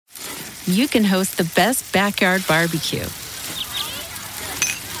you can host the best backyard barbecue.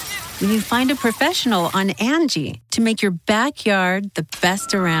 When you find a professional on Angie to make your backyard the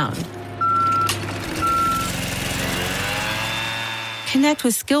best around. Connect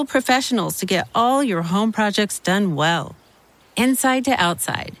with skilled professionals to get all your home projects done well. Inside to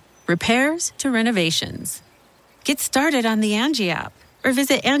outside, repairs to renovations. Get started on the Angie app or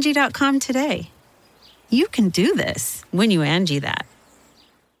visit Angie.com today. You can do this when you Angie that.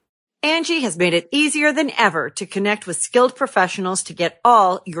 Angie has made it easier than ever to connect with skilled professionals to get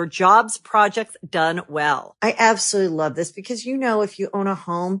all your jobs projects done well. I absolutely love this because, if you own a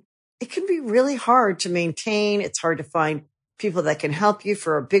home, it can be really hard to maintain. It's hard to find people that can help you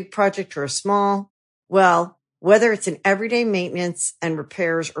for a big project or a small. Well, whether it's in everyday maintenance and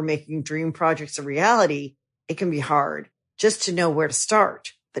repairs or making dream projects a reality, it can be hard just to know where to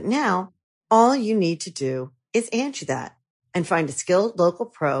start. But now all you need to do is Angie that and find a skilled local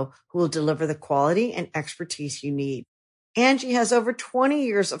pro who will deliver the quality and expertise you need. Angie has over 20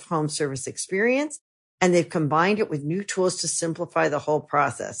 years of home service experience, and they've combined it with new tools to simplify the whole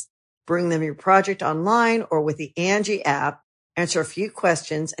process. Bring them your project online or with the Angie app, answer a few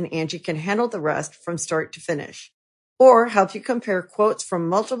questions, and Angie can handle the rest from start to finish. Or help you compare quotes from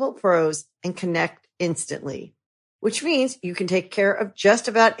multiple pros and connect instantly, which means you can take care of just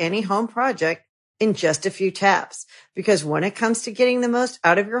about any home project in just a few taps. Because when it comes to getting the most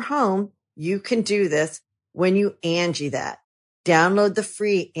out of your home, you can do this when you Angie that. Download the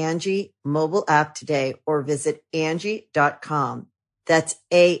free Angie mobile app today or visit Angie.com. That's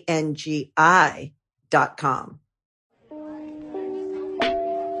ANGI.com.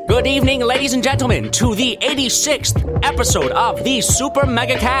 Good evening, ladies and gentlemen, to the 86th episode of the Super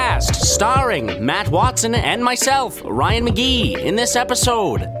Mega Cast, starring Matt Watson and myself, Ryan McGee. In this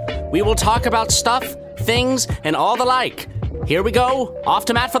episode, we will talk about stuff, things, and all the like. Here we go. Off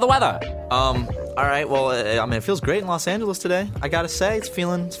to Matt for the weather. All right. Well, it feels great in Los Angeles today. I gotta say, it's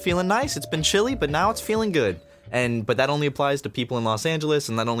feeling nice. It's been chilly, but now it's feeling good. But that only applies to people in Los Angeles,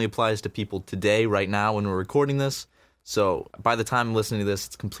 and that only applies to people today, right now, when we're recording this. So by the time I'm listening to this,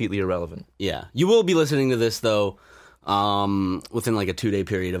 it's completely irrelevant. Yeah. You will be listening to this, though, within like a 2-day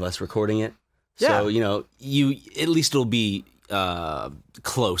period of us recording it. Yeah. So, you at least it'll be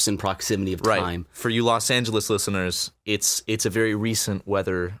close in proximity of time. Right. For you Los Angeles listeners, it's a very recent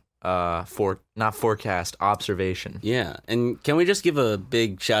weather not forecast, observation. Yeah. And can we just give a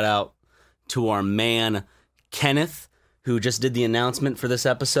big shout out to our man, Kenneth, who just did the announcement for this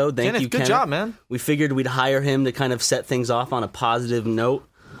episode. Thank you, Kenneth. Good job, man. We figured we'd hire him to kind of set things off on a positive note.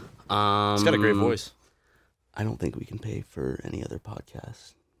 He's got a great voice. I don't think we can pay for any other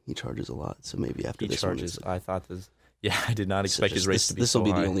podcast. He charges a lot, so maybe after this charges, I thought this... Yeah, I did not expect his rates to be so high.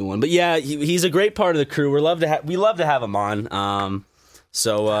 This will be the only one. But yeah, he's a great part of the crew. We love to have him on. I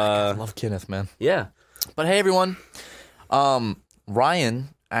love Kenneth, man. Yeah. But hey, everyone. Ryan...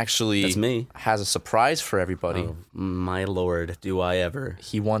 actually That's me. Has a surprise for everybody. Oh, my lord, do I ever.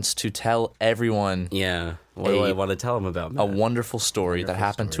 He wants to tell everyone what do I want to tell him about, Matt? A wonderful story that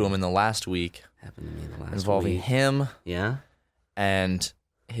happened to him in the last week. Involving him and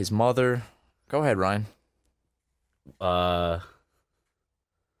his mother. Go ahead, Ryan.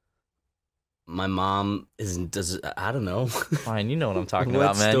 My mom I don't know. Ryan, you know what I'm talking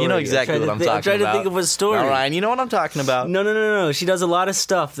about, man. You know exactly what I'm talking about. I'm trying to think of a story. No, Ryan, you know what I'm talking about. No. She does a lot of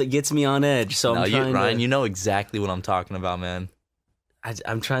stuff that gets me on edge. So Ryan, you know exactly what I'm talking about, man.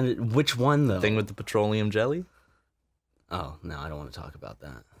 I'm trying to... Which one, though? Thing with the petroleum jelly? Oh, no, I don't want to talk about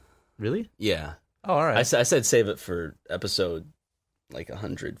that. Really? Yeah. Oh, all right. I said save it for episode...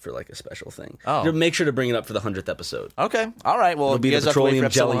 100 for a special thing. Oh. Make sure to bring it up for the 100th episode. Okay. All right. Well, it'll be the petroleum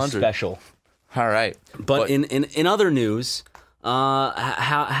jelly special. All right. But in other news, how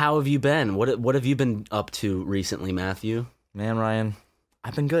have you been? What have you been up to recently, Matthew? Man, Ryan,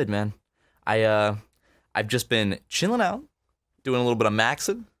 I've been good, man. I've just been chilling out, doing a little bit of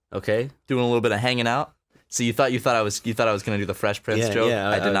maxing. Okay. Doing a little bit of hanging out. So you thought I was gonna do the Fresh Prince joke? Yeah,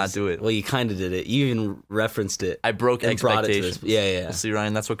 I did not do it. Well, you kind of did it. You even referenced it. I broke expectations. Yeah. Well, see,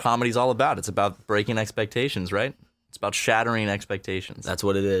 Ryan, that's what comedy's all about. It's about breaking expectations, right? It's about shattering expectations. That's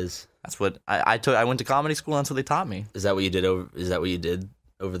what it is. That's what I went to comedy school. That's what they taught me. Is that what you did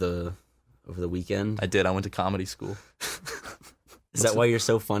over the weekend? I did. I went to comedy school. Is that why you're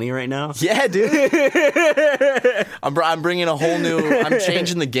so funny right now? Yeah, dude. I'm bringing a whole new... I'm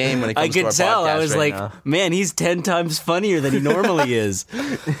changing the game when it comes to our podcast. I could tell. I was like, now. Man, he's 10 times funnier than he normally is.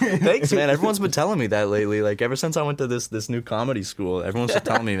 Thanks, man. Everyone's been telling me that lately. Ever since I went to this new comedy school, everyone's just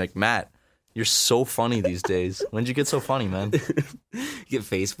telling me, Matt, You're so funny these days. When did you get so funny, man? You get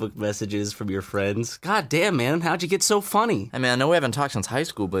Facebook messages from your friends. God damn, man, how'd you get so funny? I mean, I know we haven't talked since high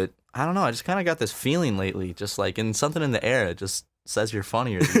school, but I don't know. I just kind of got this feeling lately, just like in something in the air. It just says you're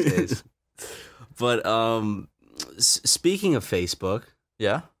funnier these days. But speaking of Facebook,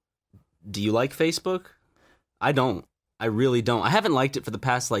 Yeah? do you like Facebook? I don't. I really don't. I haven't liked it for the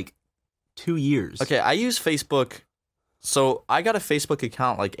past, 2 years. Okay, I use Facebook. So I got a Facebook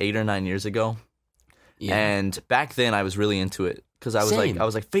account 8 or 9 years ago. Yeah. And back then I was really into it. Because I was Same.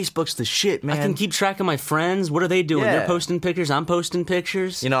 like, Facebook's the shit, man. I can keep track of my friends. What are they doing? Yeah. They're posting pictures. I'm posting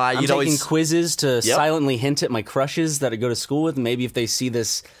pictures. I'm taking always quizzes to silently hint at my crushes that I go to school with. Maybe if they see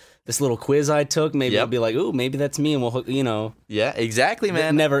this little quiz I took, maybe I'll be like, "Ooh, maybe that's me," and we'll, Yeah, exactly,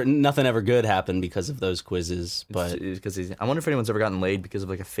 man. Nothing ever good happened because of those quizzes. But because I wonder if anyone's ever gotten laid because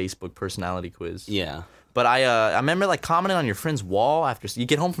of a Facebook personality quiz. yeah, But I remember commenting on your friend's wall after you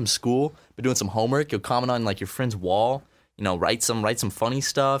get home from school, but doing some homework. You'll comment on your friend's wall. Write some funny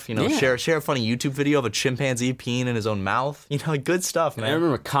stuff. Yeah. Share a funny YouTube video of a chimpanzee peeing in his own mouth. Good stuff, man. I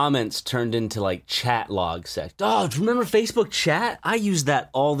remember comments turned into chat log sect. Oh, do you remember Facebook chat? I used that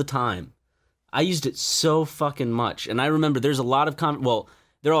all the time. I used it so fucking much, and I remember there's a lot of Well,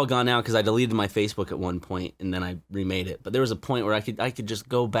 they're all gone now because I deleted my Facebook at one point and then I remade it. But there was a point where I could just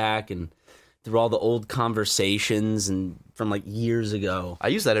go back and through all the old conversations and from years ago. I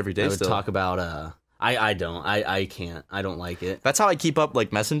use that every day. I would still talk about. I don't. I can't. I don't like it. That's how I keep up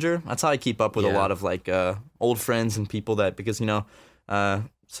Messenger. That's how I keep up with a Yeah. lot of old friends and people that because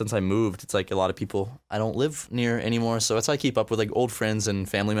since I moved, it's a lot of people I don't live near anymore. So that's how I keep up with old friends and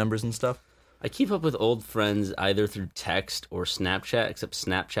family members and stuff. I keep up with old friends either through text or Snapchat, except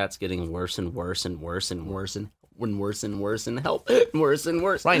Snapchat's getting worse and worse and worse and worse and worse and worse and help worse and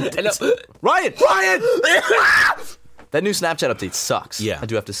worse. Ryan, Ryan! That new Snapchat update sucks. Yeah. I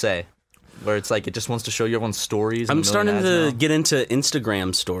do have to say. Where it's it just wants to show you everyone's stories. And I'm a million starting ads to now. get into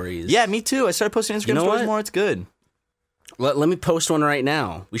Instagram stories. Yeah, me too. I started posting Instagram You know stories what? more. It's good. Let me post one right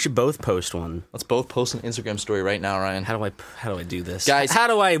now. We should both post one. Let's both post an Instagram story right now, Ryan. How do I do this? Guys- how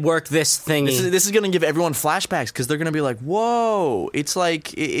do I work this thingy? This is going to give everyone flashbacks because they're going to be like, whoa. It's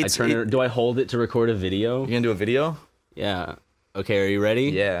Do I hold it to record a video? You're going to do a video? Yeah. Okay, are you ready?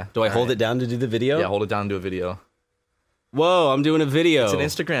 Yeah. Do I All hold right. it down to do the video? Yeah, hold it down and do a video. Whoa, I'm doing a video. It's an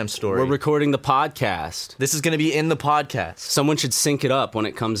Instagram story. We're recording the podcast. This is going to be in the podcast. Someone should sync it up when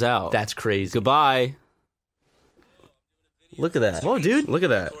it comes out. That's crazy. Goodbye. Look at that. Whoa, dude. Look at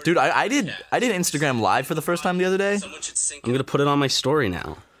that. Dude, I did Instagram Live for the first time the other day. I'm going to put it on my story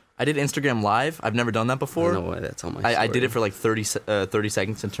now. I did Instagram Live. I've never done that I before. don't know why that's on my story. I did it for 30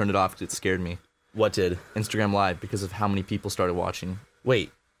 seconds and turned it off because it scared me. What did? Instagram Live because of how many people started watching.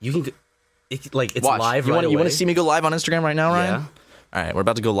 Wait, you can... it's Watch. live you right wanna, You want away? to see me go live on Instagram right now, Ryan? Yeah. All right, we're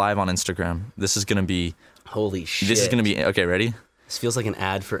about to go live on Instagram. This is going to be... Holy shit. This is going to be... Okay, ready? This feels like an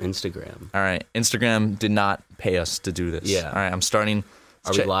ad for Instagram. All right. Instagram did not pay us to do this. Yeah. All right, I'm starting...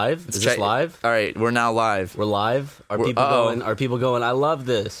 Are we live? Is this live? All right, we're now live. We're live? Are We're- people going, I love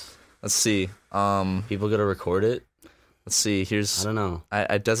this? Let's see. People going to record it? Let's see. I don't know.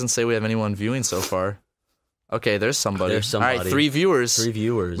 It doesn't say we have anyone viewing so far. Okay, there's somebody. There's somebody. All right, 3 viewers. 3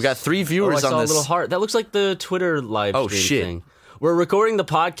 viewers. We got 3 viewers I saw on a this. little heart. That looks like the Twitter live stream shit. thing. We're recording the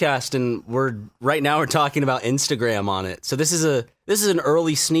podcast, and right now we're talking about Instagram on it. So this is an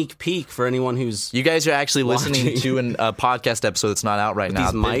early sneak peek for anyone who's You guys are actually listening watching. to a podcast episode that's not out right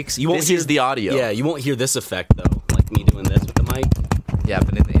now. these mics. This is the audio. Yeah, you won't hear this effect though, like me doing this with the mic. Yeah,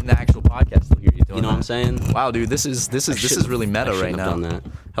 but in the actual podcast, they'll hear you doing You know what I'm that. saying? Wow, dude, this is really meta right now. Done that.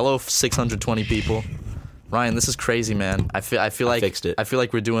 Hello, 620 people. Ryan, this is crazy, man. I feel like fixed it. I feel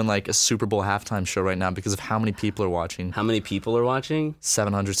like we're doing a Super Bowl halftime show right now because of how many people are watching. How many people are watching?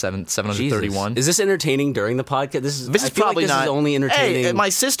 731. Is this entertaining during the podcast? This is This is I feel probably like this not is only entertaining. Hey, my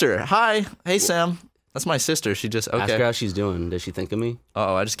sister. Hi. Hey, Sam. That's my sister. She just Ask her okay. how she's doing. Does she think of me?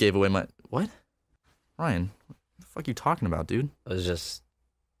 Oh, I just gave away my what? Ryan, what the fuck are you talking about, dude? I was just.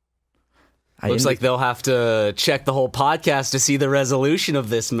 I Looks indi- like they'll have to check the whole podcast to see the resolution of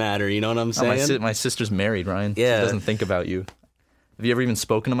this matter. You know what I'm Oh, saying? my sister's married, Ryan. Yeah. She doesn't think about you. Have you ever even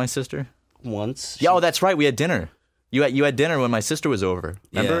spoken to my sister? Once. Yeah, oh, that's right. We had dinner. You had dinner when my sister was over.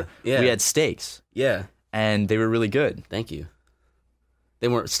 Remember? Yeah. We had steaks, Yeah. and they were really good. Thank you. They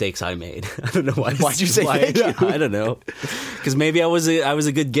weren't steaks I made. I don't know why. Why'd you say thank you? I don't know. Because maybe I was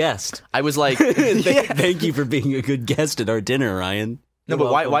a good guest. I was like, Thank you for being a good guest at our dinner, Ryan. No, You're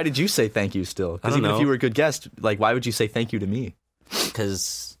but welcome. why did you say thank you still? I Because don't even know. if you were a good guest, why would you say thank you to me?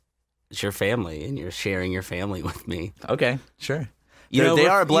 Because it's your family and you're sharing your family with me. Okay, sure. They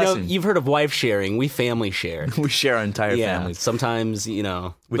are a blessing. You've heard of wife sharing. We family share. We share our entire families. Sometimes,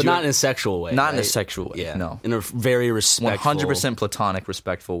 but not in a sexual way. Not in a sexual way. Yeah. No. In a very respectful. 100% platonic,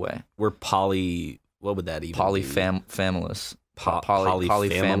 respectful way. We're what would that even be? Polyfamilist.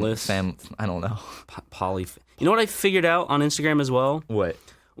 Polyfamilist? I don't know. You know what I figured out on Instagram as well? What?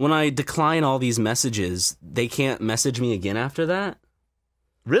 When I decline all these messages, they can't message me again after that.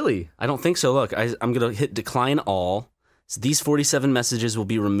 Really? I don't think so. Look, I'm going to hit decline all. So these 47 messages will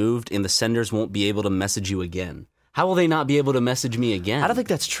be removed and the senders won't be able to message you again. How will they not be able to message me again? I don't think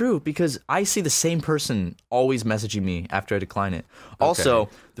that's true because I see the same person always messaging me after I decline it. Also,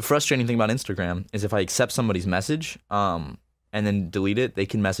 the frustrating thing about Instagram is if I accept somebody's message and then delete it, they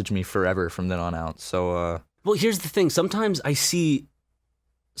can message me forever from then on out. So, well, here's the thing. Sometimes I see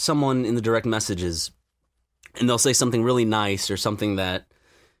someone in the direct messages and they'll say something really nice or something that,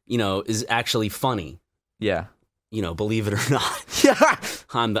 is actually funny. Yeah. Believe it or not. Yeah.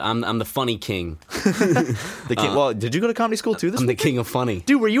 I'm the funny king. The king. Well, did you go to comedy school too this I'm weekend? The king of funny.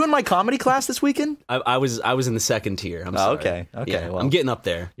 Dude, were you in my comedy class this weekend? I was in the second tier. I'm sorry. Okay. Yeah, well, I'm getting up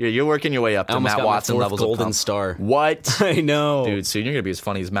there. You're working your way up to Matt Watson got my levels fourth golden of star. What? I know. Dude, soon you're going to be as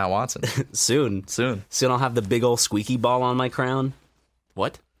funny as Matt Watson. Soon I'll have the big old squeaky ball on my crown.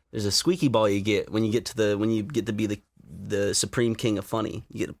 What? There's a squeaky ball you get when you get to be the supreme king of funny.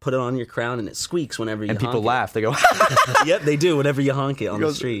 You get to put it on your crown and it squeaks whenever you honk it. And people laugh. They go, Yep, they do whenever you honk it on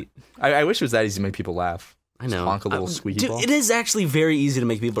the street. I wish it was that easy to make people laugh. I know. Just honk a little squeaky ball. It is actually very easy to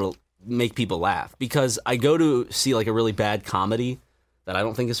make people laugh because I go to see like a really bad comedy that I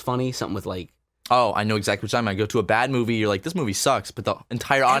don't think is funny, something with like Oh, I know exactly what you're talking about. I go to a bad movie, you're like, this movie sucks, but the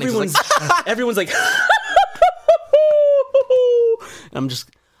entire audience is like everyone's like and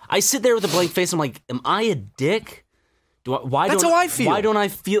I sit there with a blank face. I'm like, am I a dick? That's how I feel. Why don't I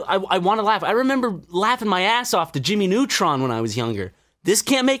feel? I want to laugh. I remember laughing my ass off to Jimmy Neutron when I was younger. This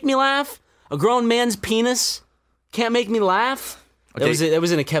can't make me laugh. A grown man's penis can't make me laugh. Okay. That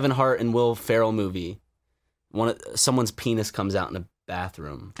was in a Kevin Hart and Will Ferrell movie. Someone's penis comes out in a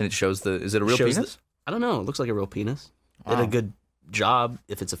bathroom. And it shows is it a real penis? I don't know. It looks like a real penis. Wow. Did a good job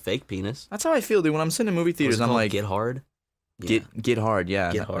if it's a fake penis. That's how I feel, dude. When I'm sitting in movie theaters, I'm like, Get Hard. Get Hard,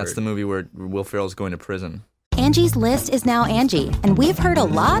 yeah. Get Hard. That's the movie where Will Ferrell's going to prison. Angie's List is now Angie, and we've heard a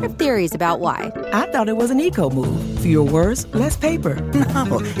lot of theories about why. I thought it was an eco move. Fewer words, less paper.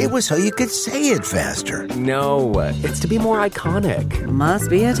 No, it was so you could say it faster. No, it's to be more iconic. Must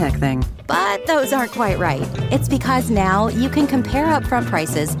be a tech thing. But those aren't quite right. It's because now you can compare upfront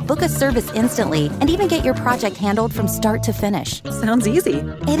prices, book a service instantly, and even get your project handled from start to finish. Sounds easy.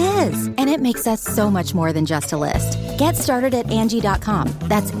 It is, and it makes us so much more than just a list. Get started at Angie.com.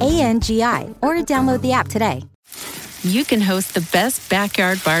 That's ANGI, or download the app today. You can host the best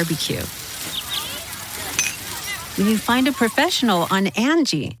backyard barbecue when you find a professional on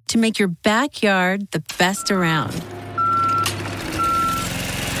Angie to make your backyard the best around.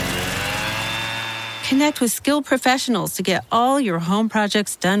 Connect with skilled professionals to get all your home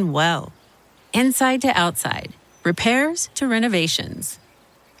projects done well. Inside to outside, repairs to renovations.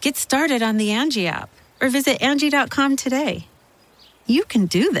 Get started on the Angie app or visit Angie.com today. You can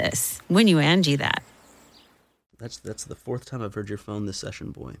do this when you Angie that. That's the fourth time I've heard your phone this session,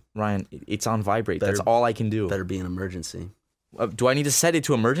 boy. Ryan, it's on vibrate. That's all I can do. Better be an emergency. Do I need to set it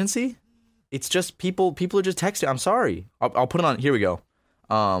to emergency? It's just people are just texting. I'm sorry. I'll put it on. Here we go.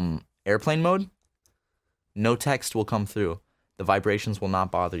 Airplane mode. No text will come through. The vibrations will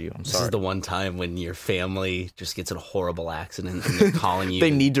not bother you. I'm sorry. This is the one time when your family just gets in a horrible accident and they're calling you. They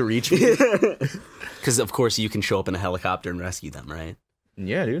need to reach me. Because, of course, you can show up in a helicopter and rescue them, right?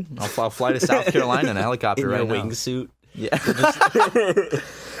 Yeah, dude. I'll fly to South Carolina in a helicopter right now. In a wingsuit. Yeah.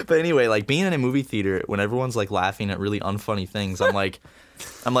 But anyway, like being in a movie theater when everyone's like laughing at really unfunny things, I'm like,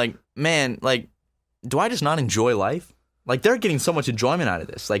 man, like, do I just not enjoy life? Like they're getting so much enjoyment out of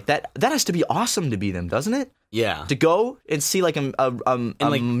this. Like that has to be awesome to be them, doesn't it? Yeah. To go and see like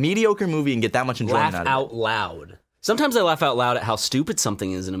a mediocre movie and get that much enjoyment out of it. Laugh out loud. Sometimes I laugh out loud at how stupid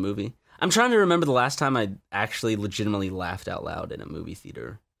something is in a movie. I'm trying to remember the last time I actually legitimately laughed out loud in a movie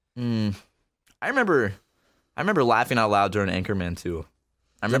theater. I remember laughing out loud during Anchorman 2.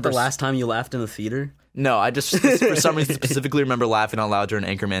 I remember the last time you laughed in the theater? No, I just for some reason specifically remember laughing out loud during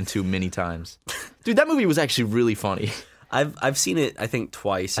Anchorman 2 many times. Dude, that movie was actually really funny. I've seen it, I think,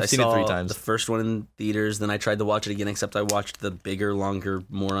 twice. I've seen it 3 times. The first one in theaters, then I tried to watch it again, except I watched the bigger, longer,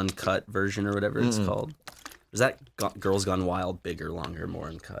 more uncut version or whatever it's called. Was that Girls Gone Wild? Bigger, longer, more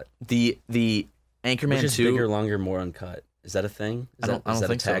uncut. The Anchorman 2 bigger, longer, more uncut. Is that a thing? I don't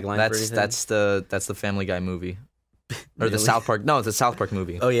think so. Tagline That's the Family Guy movie. Or the South Park. No, it's a South Park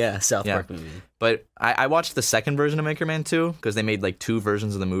movie. Oh yeah, South Yeah. Park movie. But I watched the second version of Anchorman 2 because they made like 2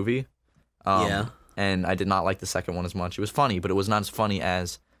 versions of the movie. Yeah. And I did not like the second one as much. It was funny, but it was not as funny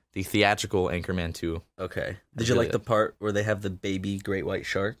as the theatrical Anchorman 2. Okay. Did you like the part where they have the baby great white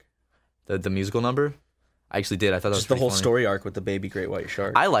shark? The musical number? I actually did. I thought that was Just the whole funny. story arc with the baby great white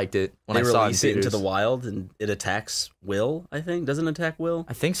shark. I liked it when they I saw it in release it into theaters. the wild and it attacks Will, I think. Doesn't it attack Will?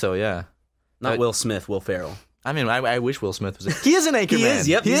 I think so, yeah. Not Will Smith, Will Ferrell. I mean, I wish Will Smith was. He is an Anchorman. He is,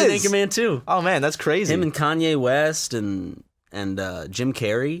 yep. He's an Anchorman too. Oh man, that's crazy. Him and Kanye West and Jim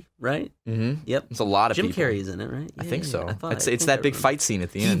Carrey, right? Mm-hmm. Yep. It's a lot of Jim people. Carrey's in it, right? I think so. I It's think that I big remember. fight scene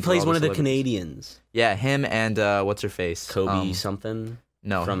at the end. He where plays all one of the celebrities- Canadians. Yeah, him and what's her face? Kobe something.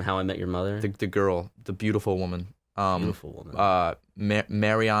 No, From How I Met Your Mother. the girl, the beautiful woman. Beautiful woman.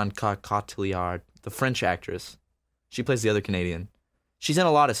 Marion Cotillard, the French actress. She plays the other Canadian. She's in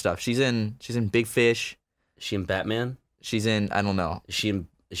a lot of stuff. She's in Big Fish. Is she in Batman? She's in I don't know. Is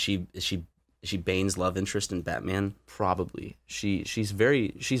she Bane's love interest in Batman? Probably. She's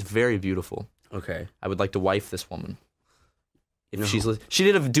very beautiful. Okay. I would like to wife this woman. If No. she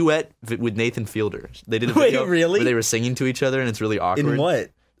did a duet with Nathan Fielder. They did a Wait, video really? where they were singing to each other, and it's really awkward. In what?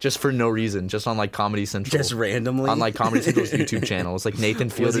 Just for no reason, just on like Comedy Central. Just randomly? on like Comedy Central's YouTube channel. It's like Nathan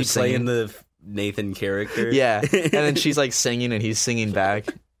Was Fielder he playing singing. the Nathan character? Yeah, and then she's like singing, and he's singing back.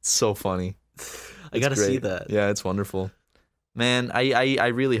 It's so funny. I gotta It's see great. that. Yeah, it's wonderful. Man, I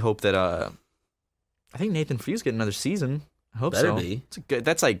really hope that I think Nathan for You's getting another season. I hope Better so. be. It's a good.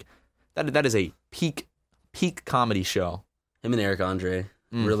 That's like that is a peak comedy show. Him and Eric Andre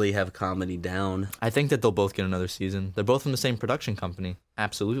Mm. really have comedy down. I think that they'll both get another season. They're both from the same production company,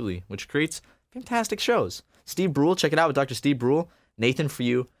 absolutely, which creates fantastic shows. Steve Brule, check it out with Dr. Steve Brule. Nathan for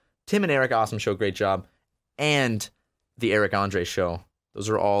You, Tim and Eric, awesome show, great job, and the Eric Andre show. Those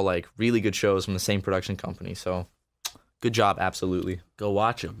are all like really good shows from the same production company. So, good job, absolutely. Go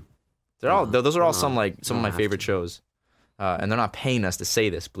watch them. They're all those are all Don't some of my have favorite to. shows, and they're not paying us to say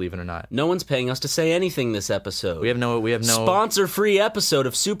this, believe it or not. No one's paying us to say anything this episode. We have no sponsor-free episode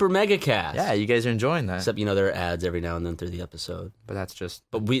of Super Mega Cast. Yeah, you guys are enjoying that, Except there are ads every now and then through the episode. but that's just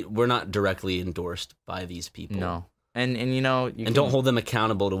But we're not directly endorsed by these people. no. And you know you And can- don't hold them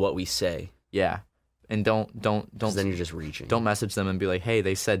accountable to what we say. Yeah, and don't 'Cause then you're just reaching. don't message them and be like, hey,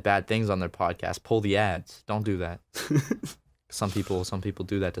 they said bad things on their podcast. Pull the ads. Don't do that. Some people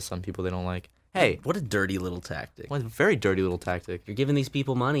do that to some people they don't like. Hey, What a dirty little tactic. what a very dirty little tactic. You're giving these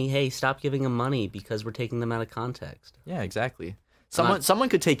people money. Hey, stop giving them money because we're taking them out of context. Yeah, exactly. Someone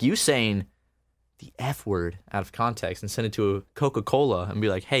could take you saying the F word out of context and send it to a Coca-Cola and be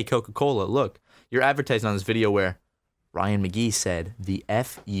like, hey, Coca-Cola, look, you're advertising on this video where Ryan McGee said the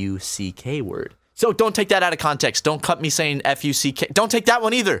F-U-C-K word. So don't take that out of context. Don't cut me saying F-U-C-K. Don't take that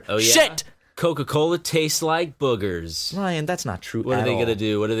one either. Oh, yeah? Shit! Coca-Cola tastes like boogers. Ryan, that's not true. What are at they all. going to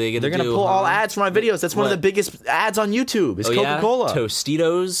do? What are they going to do? They're gonna pull all huh? ads from my videos. That's one of What? the biggest ads on YouTube. Is Oh, Coca-Cola. Yeah?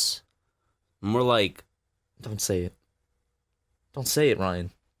 Tostitos? More like... Don't say it. Don't say it, Ryan.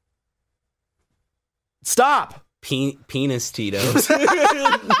 Stop, penis Tito's.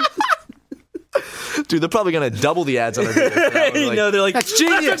 dude. They're probably gonna double the ads on our videos. You know, they're like, that's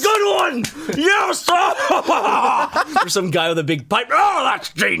genius. That's a good one! Yes! Or some guy with a big pipe. Oh, that's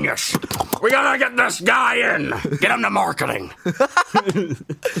genius! We gotta get this guy in! Get him to marketing! Dude,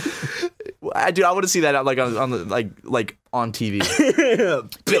 I want to see that like on the like on TV.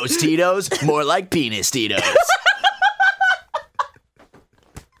 Those Tito's, more like penis Tito's.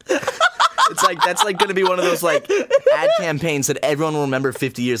 It's like that's like gonna be one of those like ad campaigns that everyone will remember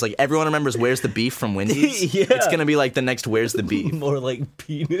 50 years. Like everyone remembers Where's the Beef from Wendy's. Yeah. It's gonna be like the next Where's the Beef. More like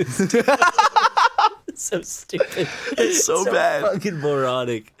penis. It's so stupid. It's so bad. Fucking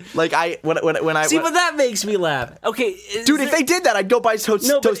moronic. Like when I See, but that makes me laugh. Okay, dude, if they did that, I'd go buy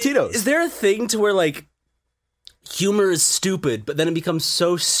Tostitos. Is there a thing to where like humor is stupid, but then it becomes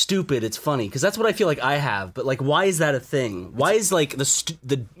so stupid it's funny? Because that's what I feel like I have. But like, why is that a thing? Why is like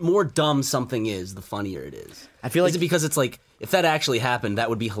the more dumb something is, the funnier it is? I feel like is it because it's like if that actually happened, that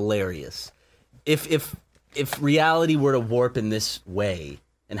would be hilarious. If reality were to warp in this way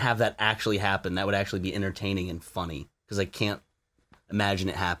and have that actually happen, that would actually be entertaining and funny. Because I can't imagine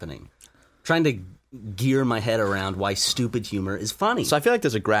it happening. Trying to gear my head around why stupid humor is funny. So I feel like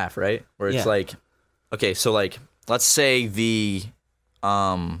there's a graph, right? Where it's Yeah. like, okay, so like, let's say the,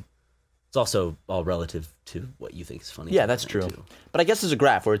 It's also all relative to what you think is funny. yeah, that's true. Too. But I guess there's a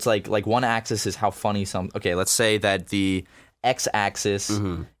graph where it's like one axis is how funny okay, let's say that the x-axis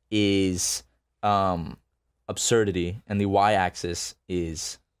is absurdity and the y-axis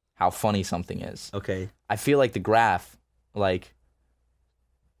is how funny something is. Okay. I feel like the graph, like,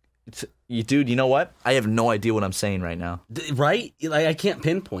 Dude, you know what? I have no idea what I'm saying right now. Right? Like, I can't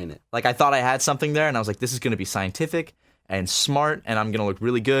pinpoint it. Like, I thought I had something there, and I was like, this is going to be scientific and smart, and I'm going to look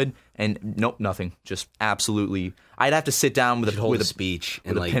really good. And nope, nothing. Just absolutely. I'd have to sit down with a speech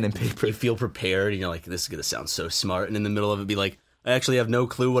with and a pen and paper. You feel prepared, and you're like, this is going to sound so smart. And in the middle of it, be like, I actually have no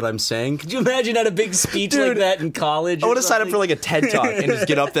clue what I'm saying. Could you imagine had a big speech like that in college? I want to sign up for like a TED Talk and just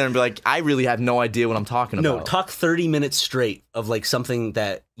get up there and be like, I really have no idea what I'm talking about. No, talk 30 minutes straight of like something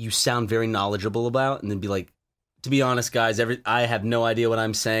that you sound very knowledgeable about, and then be like, to be honest, guys, I have no idea what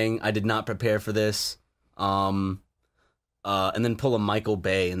I'm saying. I did not prepare for this. And then pull a Michael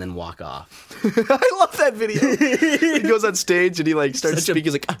Bay and then walk off. I love that video. He goes on stage and he like starts speaking.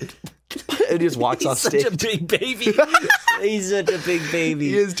 He's like, and he just walks off stage. Such a big baby. He's such a big baby.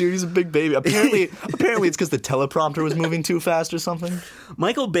 He is, dude. He's a big baby. Apparently it's because the teleprompter was moving too fast or something.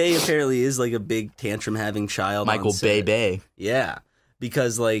 Michael Bay apparently is like a big tantrum having child. Michael Bay. Yeah,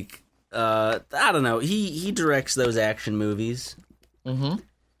 because like I don't know. He directs those action movies. Mm-hmm.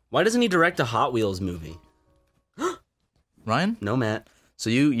 Why doesn't he direct a Hot Wheels movie? Ryan? No, Matt. So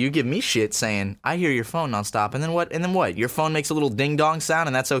you give me shit saying, I hear your phone nonstop, and then what? And then what? Your phone makes a little ding-dong sound,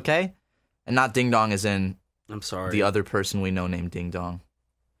 and that's okay? And not ding-dong as in I'm sorry. The other person we know named ding-dong.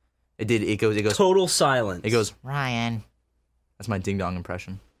 It goes total silence. It goes, Ryan. That's my ding-dong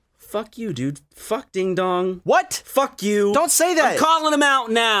impression. Fuck you, dude. Fuck Ding Dong. What? Fuck you. Don't say that. I'm calling him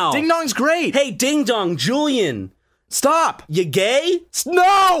out now. Ding Dong's great. Hey, Ding Dong, Julian. Stop. You gay?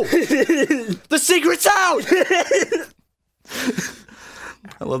 No. The secret's out.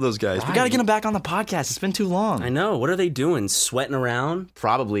 I love those guys. We got to get them back on the podcast. It's been too long. I know. What are they doing? Sweating around?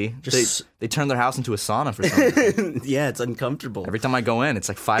 Probably. They turn their house into a sauna for some reason. Yeah, it's uncomfortable. Every time I go in, it's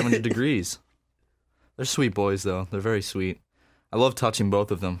like 500 degrees. They're sweet boys, though. They're very sweet. I love touching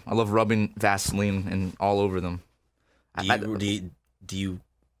both of them. I love rubbing Vaseline and all over them. Do you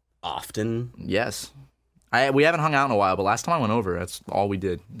often? Yes. We haven't hung out in a while, but last time I went over, that's all we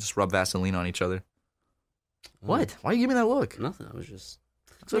did. Just rub Vaseline on each other. What? Why are you giving me that look? Nothing. I was just...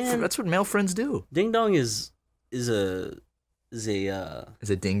 That's what male friends do. Ding Dong is a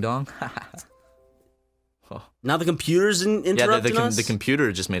ding dong? Oh. Now the computer's interrupting us? The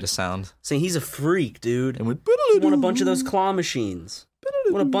computer just made a sound. Saying he's a freak, dude. And he won a bunch of those claw machines.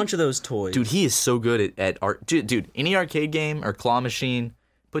 He won a bunch of those toys. Dude, he is so good at art. Dude, any arcade game or claw machine,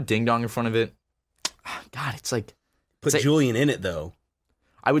 put ding dong in front of it. God, it's like... Put Julian in it, though.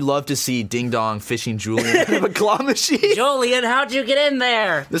 I would love to see Ding Dong fishing Julian out of a claw machine. Julian, how'd you get in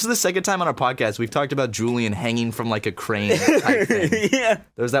there? This is the second time on our podcast we've talked about Julian hanging from like a crane type thing. Yeah.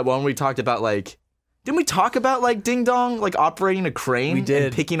 There's that one where we talked about like... Didn't we talk about like Ding Dong like operating a crane? We did.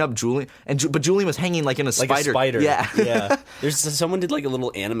 And picking up Julian. But Julian was hanging like in a spider. Like a spider. Yeah. Yeah. Someone did like a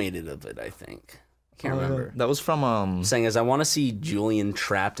little animated of it, I think. Can't remember. That was from... Saying as I want to see Julian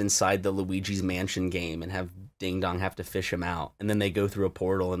trapped inside the Luigi's Mansion game and have Ding Dong have to fish him out. And then they go through a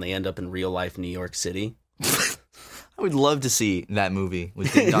portal and they end up in real life New York City. I would love to see that movie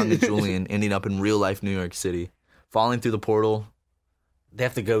with Ding Dong and Julian ending up in real life New York City. Falling through the portal. They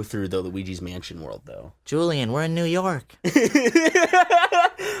have to go through the Luigi's Mansion world, though. Julian, we're in New York.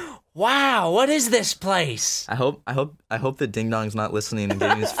 Wow, what is this place? I hope that Ding Dong's not listening and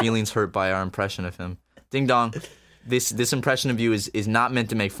getting his feelings hurt by our impression of him. Ding Dong, this impression of you is not meant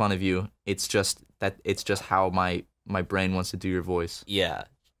to make fun of you. It's just how my brain wants to do your voice. Yeah,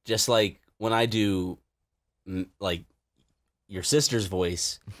 just like when I do like your sister's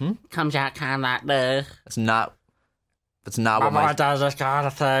voice, comes out kind of like this. That's not what my... does this kind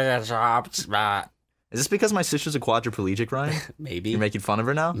of thing. Is this because my sister's a quadriplegic, Ryan? Maybe. You're making fun of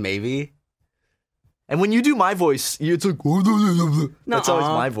her now? Maybe. And when you do my voice, it's like... That's always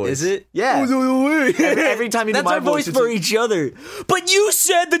my voice. Is it? Yeah. Every time you do my voice... That's our voice for each other. But you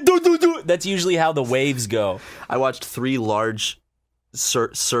said the do-do-do. That's usually how the waves go. I watched 3 large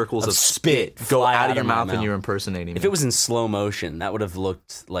circles of spit go out of your mouth and you're impersonating me. If it was in slow motion, that would have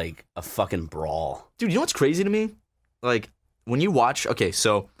looked like a fucking brawl. Dude, you know what's crazy to me? Like, when you watch... Okay,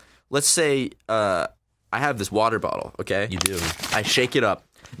 so let's say I have this water bottle, okay? You do. I shake it up.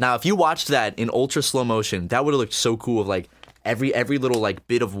 Now, if you watched that in ultra slow motion, that would have looked so cool of like every little like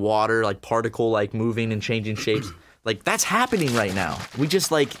bit of water, like particle like moving and changing shapes. Like that's happening right now. We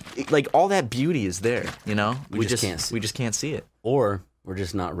just like all that beauty is there, you know? We just can't see it. Or we're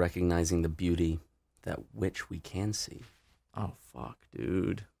just not recognizing the beauty that which we can see. Oh fuck,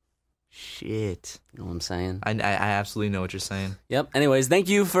 dude. Shit. You know what I'm saying? I absolutely know what you're saying. Yep. Anyways, thank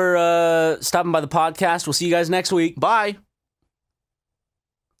you for stopping by the podcast. We'll see you guys next week. Bye.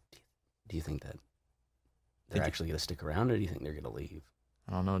 Do you think that they're actually going to stick around, or do you think they're going to leave?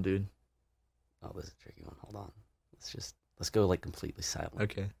 I don't know, dude. Oh, this is a tricky one. Hold on. Let's go like completely silent.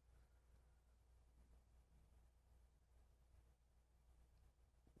 Okay.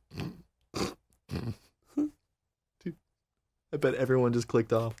 Dude, I bet everyone just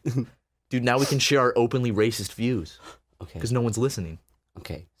clicked off. Dude, now we can share our openly racist views. Okay. Because no one's listening.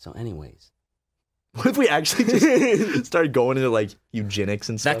 Okay, so anyways. What if we actually just started going into, like, eugenics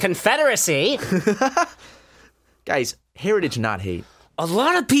and stuff? The Confederacy. Guys, heritage, not hate. A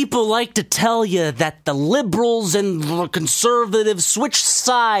lot of people like to tell you that the liberals and the conservatives switched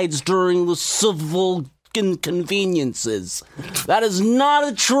sides during the civil inconveniences. That is not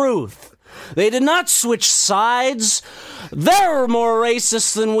the truth. They did not switch sides. They're more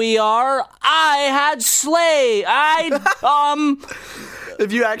racist than we are. I had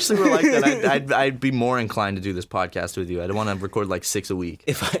If you actually were like that, I'd be more inclined to do this podcast with you. I'd want to record like 6 a week.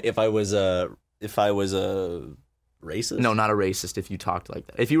 If I was a racist? No, not a racist. If you talked like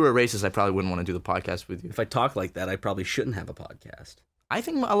that. If you were a racist, I probably wouldn't want to do the podcast with you. If I talked like that, I probably shouldn't have a podcast. I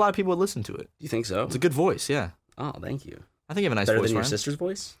think a lot of people would listen to it. Do you think so? It's a good voice, yeah. Oh, thank you. I think you have a nice Better voice, than your Ryan. sister's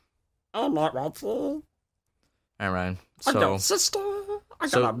voice? I'm not Roger. All right, Ryan. I got a So, sister. I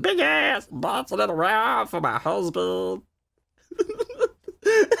got a big ass bouncing it around for my husband.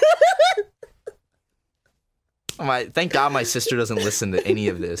 thank God my sister doesn't listen to any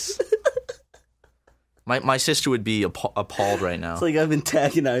of this. My sister would be appalled right now. It's like I'm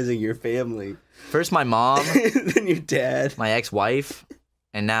antagonizing your family. First my mom, Then your dad. my ex-wife,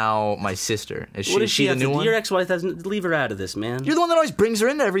 and now my sister. Is What does she the have new to, one? Your ex-wife doesn't leave her out of this, man. You're the one that always brings her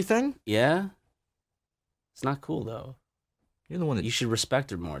into everything. Yeah? It's not cool, though. You're the one that... You should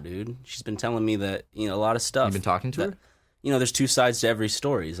respect her more, dude. She's been telling me that, a lot of stuff. You've been talking to her? There's two sides to every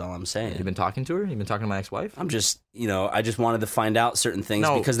story is all I'm saying. You've been talking to her? You've been talking to my ex-wife? I'm just, I just wanted to find out certain things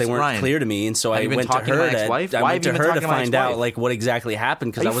No, because they weren't Ryan, clear to me, and so have I you been went to talking to her my ex-wife? I Why went have to you been her to talking to my find out ex-wife? like what exactly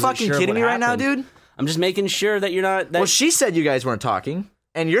happened because Are I you wasn't fucking sure kidding what me right now, happened. dude? I'm just making sure that you're not. That Well, she said you guys weren't talking,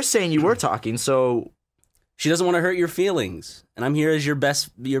 and you're saying you were talking, so... She doesn't want to hurt your feelings, and I'm here as your best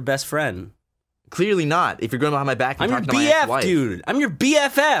friend. Clearly not, if you're going behind my back and I'm your talking to my ex-wife. BF, dude. I'm your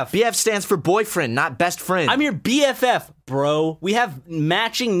BFF. BF stands for boyfriend, not best friend. I'm your BFF, bro. We have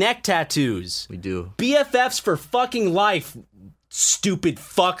matching neck tattoos. We do. BFFs for fucking life, stupid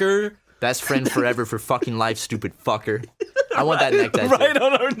fucker. Best friend forever for fucking life, stupid fucker. I want that neck tattoo. Right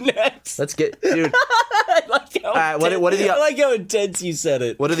on our necks. Let's get... Dude, I like how what are the- I like how intense you said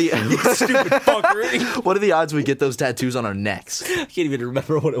it. what are the... Stupid fucker. What are the odds we get those tattoos on our necks? I can't even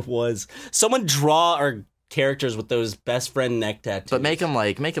remember what it was. Someone draw our characters with those best friend neck tattoos. But make them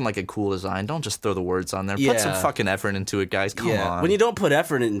like a cool design. Don't just throw the words on there. Yeah. Put some fucking effort into it, guys. Come on. When you don't put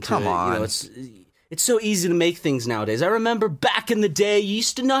effort into Come it, on. it's so easy to make things nowadays. I remember back in the day, you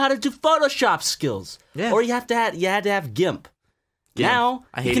used to know how to do Photoshop skills. Yeah. Or you had to have GIMP. Now,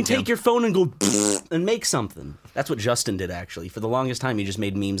 I you hated can take GIMP. your phone and go and make something. That's what Justin did, actually. For the longest time, he just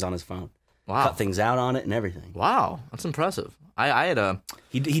made memes on his phone. Wow. Cut things out on it and everything. Wow, that's impressive. I had a...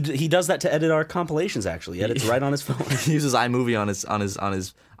 He does that to edit our compilations, actually. He edits right on his phone. He uses iMovie on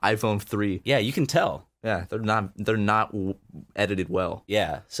his iPhone 3. Yeah, you can tell. Yeah, they're not edited well.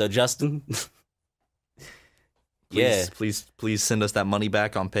 Yeah, so Justin... Please send us that money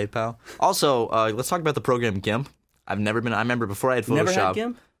back on PayPal. Also, let's talk about the program GIMP. I remember before I had Photoshop. Never had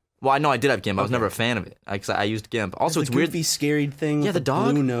GIMP? Well, I know I did have GIMP. I was never a fan of it. I used GIMP. Also, it's the weird. goofy, scary thing. Yeah, with the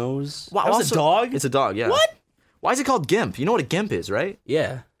dog. Blue nose. Wow, That was also- a dog. It's a dog. Yeah. What? Why is it called GIMP? You know what a GIMP is, right?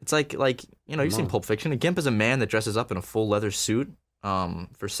 Yeah. It's like you've seen Pulp Fiction. A GIMP is a man that dresses up in a full leather suit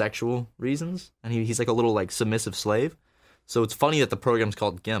for sexual reasons, and he's like a little like submissive slave. So it's funny that the program's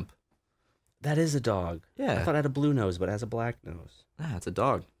called GIMP. That is a dog. Yeah. I thought it had a blue nose, but it has a black nose. Ah, it's a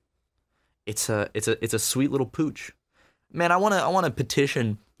dog. It's a sweet little pooch. Man, I want to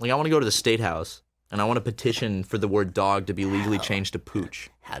petition. Like, I want to go to the State House and I want to petition for the word dog to be legally changed to pooch.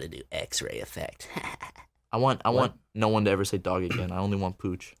 How to do X-ray effect. I want no one to ever say dog again. I only want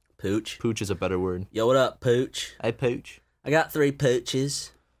pooch. Pooch. Pooch is a better word. Yo, what up, Pooch? Hey, pooch. I got 3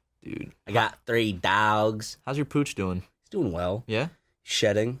 pooches. Dude, I got 3 dogs. how's your pooch doing? He's doing well. Yeah?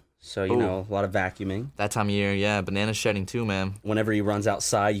 Shedding. So, Ooh. a lot of vacuuming. That time of year, yeah. Banana's shedding too, man. Whenever he runs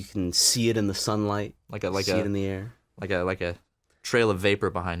outside, you can see it in the sunlight. See it in the air. Like a trail of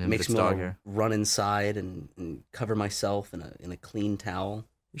vapor behind him. Makes with its me dog want hair. to run inside and cover myself in a clean towel.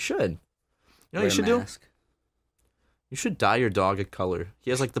 You should. You know what wear you a should do? mask. You should dye your dog a color.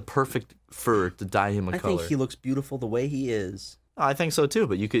 He has like the perfect fur to dye him a I color. think he looks beautiful the way he is. I think so too,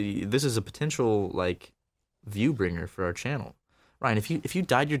 but this is a potential like view bringer for our channel. Ryan, if you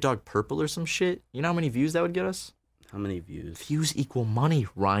dyed your dog purple or some shit, you know how many views that would get us? How many views? Views equal money,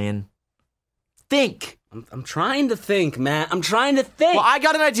 Ryan. Think. I'm trying to think, Matt. I'm trying to think. Well, I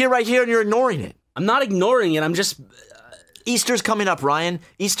got an idea right here and you're ignoring it. I'm not ignoring it. I'm just... Easter's coming up, Ryan.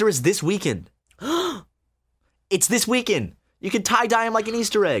 Easter is this weekend. It's this weekend. You could tie-dye them like an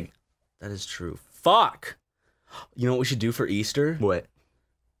Easter egg. That is true. Fuck. You know what we should do for Easter? What?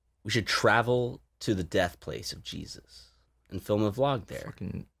 We should travel to the death place of Jesus and film a vlog there.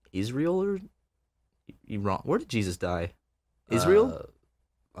 Fucking Israel or Iran? Where did Jesus die? Israel?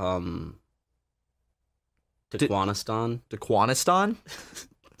 Daquanistan. Daquanistan?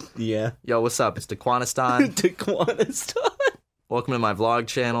 Yeah. Yo, what's up? It's Daquanistan. Daquanistan. Welcome to my vlog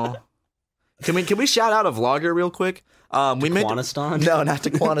channel. Can we shout out a vlogger real quick? Daquanistan? No, not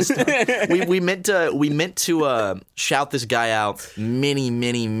Daquanistan. we meant to shout this guy out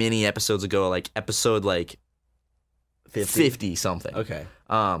many episodes ago, like episode 50 something. Okay.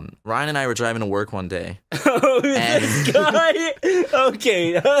 Ryan and I were driving to work one day. Oh, this guy.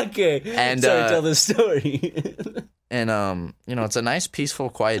 Okay. And sorry, tell the story. And it's a nice, peaceful,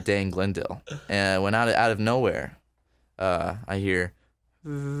 quiet day in Glendale. And when out of nowhere, I hear,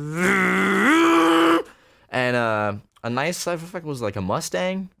 and a nice, I think it was like a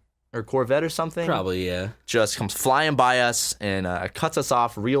Mustang or Corvette or something. Probably, yeah. Just comes flying by us and cuts us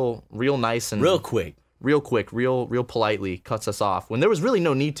off real nice and real quick, real politely cuts us off when there was really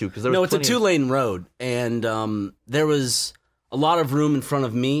no need to, because there was it's a 2-lane road, and there was a lot of room in front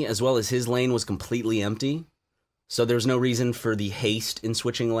of me, as well as his lane was completely empty. So there's no reason for the haste in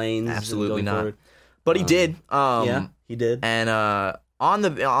switching lanes. Absolutely not. Forward. But he did. Yeah, he did. And on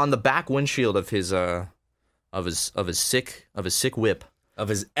the back windshield of his sick whip, of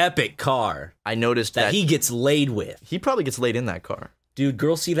his epic car, I noticed that he gets laid with. He probably gets laid in that car. Dude,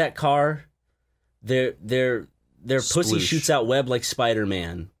 girls see that car, their pussy shoots out web like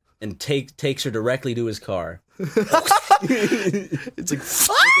Spider-Man and takes her directly to his car. It's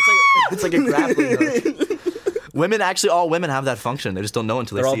like a grappling hook. All women have that function. They just don't know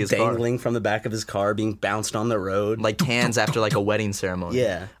until they see his car. They're all dangling from the back of his car, being bounced on the road. Like cans after like a wedding ceremony.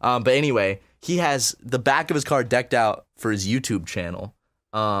 Yeah. But anyway, he has the back of his car decked out for his YouTube channel.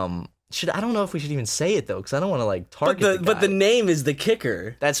 I don't know if we should even say it though, because I don't want to target the guy. But the name is the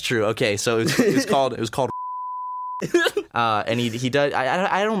kicker. That's true. Okay, so it was called and he does,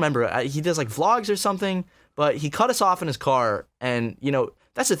 I don't remember, he does like vlogs or something, but he cut us off in his car, and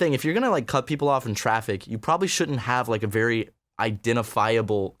that's the thing. If you're gonna cut people off in traffic, you probably shouldn't have like a very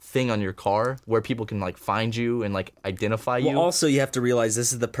identifiable thing on your car where people can find you and identify you. Well, also you have to realize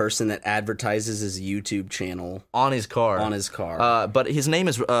this is the person that advertises his YouTube channel on his car. But his name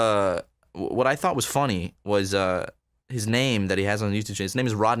is what I thought was funny was his name that he has on the YouTube channel. His name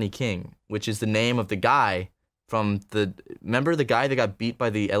is Rodney King, which is the name of the guy from remember the guy that got beat by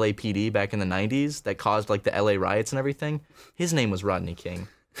the LAPD back in the 90s that caused the LA riots and everything? His name was Rodney King.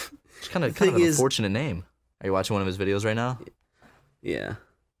 It's kind of an unfortunate name. Are you watching one of his videos right now? Yeah.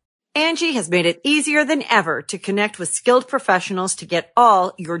 Angie has made it easier than ever to connect with skilled professionals to get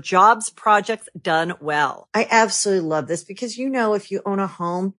all your jobs projects done well. I absolutely love this because, if you own a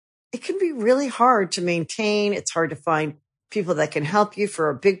home, it can be really hard to maintain. It's hard to find people that can help you for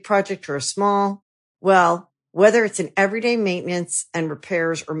a big project or a small. Well, whether it's in everyday maintenance and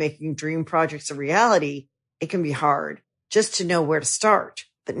repairs or making dream projects a reality, it can be hard just to know where to start.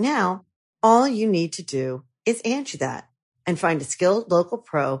 But now, all you need to do is Angie that and find a skilled local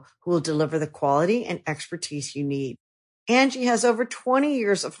pro who will deliver the quality and expertise you need. Angie has over 20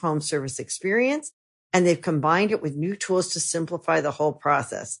 years of home service experience, and they've combined it with new tools to simplify the whole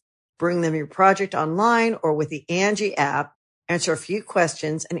process. Bring them your project online or with the Angie app. Answer a few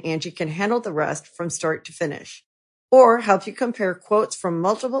questions, and Angie can handle the rest from start to finish. Or help you compare quotes from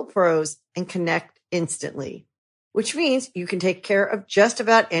multiple pros and connect instantly, which means you can take care of just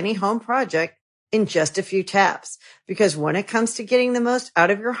about any home project in just a few taps. Because when it comes to getting the most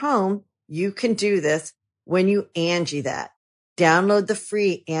out of your home, you can do this when you Angie that. Download the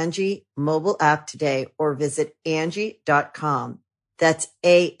free Angie mobile app today or visit Angie.com. That's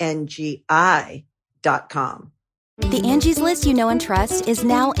ANGI.com. The Angie's List you know and trust is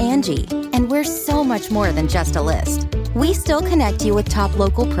now Angie, and we're so much more than just a list. We still connect you with top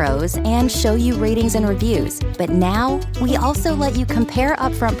local pros and show you ratings and reviews, but now we also let you compare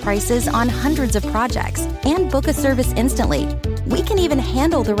upfront prices on hundreds of projects and book a service instantly. We can even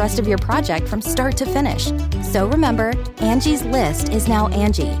handle the rest of your project from start to finish. So remember, Angie's List is now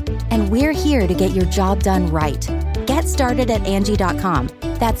Angie, and we're here to get your job done right. Get started at Angie.com.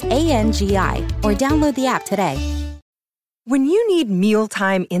 That's ANGI, or download the app today. When you need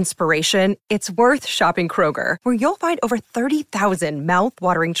mealtime inspiration, it's worth shopping Kroger, where you'll find over 30,000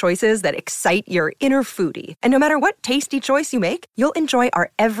 mouth-watering choices that excite your inner foodie. And no matter what tasty choice you make, you'll enjoy our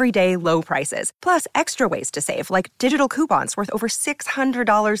everyday low prices, plus extra ways to save, like digital coupons worth over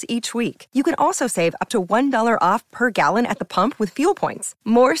 $600 each week. You can also save up to $1 off per gallon at the pump with fuel points.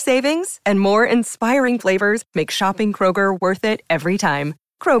 More savings and more inspiring flavors make shopping Kroger worth it every time.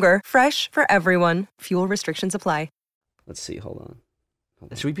 Kroger, fresh for everyone. Fuel restrictions apply. Let's see. Hold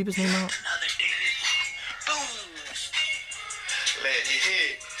on. Should we beep his name out?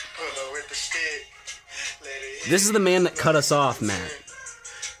 This is the man that cut us off, Matt.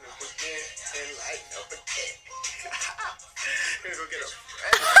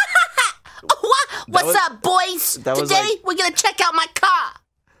 What's up, boys? Today we're gonna check out my car.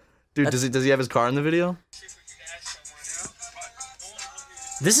 Dude, does he have his car in the video?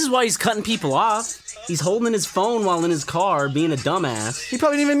 This is why he's cutting people off. He's holding his phone while in his car, being a dumbass. He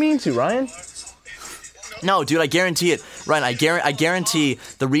probably didn't even mean to, Ryan. No, dude, I guarantee it. Ryan, I guarantee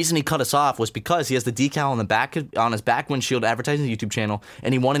the reason he cut us off was because he has the decal on the back on his back windshield advertising the YouTube channel,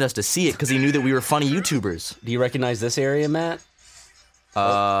 and he wanted us to see it because he knew that we were funny YouTubers. Do you recognize this area, Matt?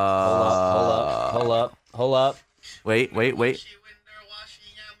 Hold up. Wait.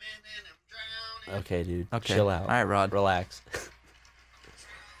 Okay, dude. Okay. Chill out. All right, Rod. Relax.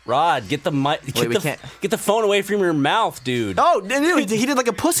 Rod, get the mic. Get the phone away from your mouth, dude. Oh, dude, he did like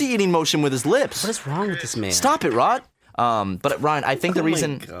a pussy eating motion with his lips. What is wrong with this man? Stop it, Rod. But Ryan, I think the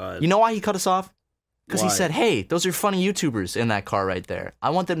reason, you know why he cut us off? Because he said, "Hey, those are funny YouTubers in that car right there.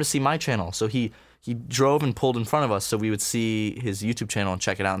 I want them to see my channel." So he drove and pulled in front of us so we would see his YouTube channel and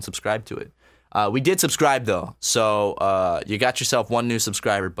check it out and subscribe to it. We did subscribe though, so you got yourself one new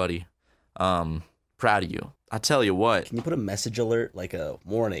subscriber, buddy. Proud of you. I tell you what. Can you put a message alert, like a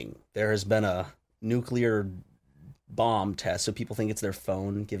warning? There has been a nuclear bomb test, so people think it's their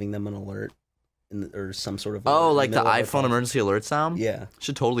phone giving them an alert, or some sort of. Oh, like the iPhone emergency alert sound? Yeah,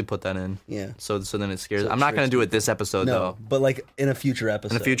 should totally put that in. Yeah. So then it scares. I'm not gonna do it this episode though. But like in a future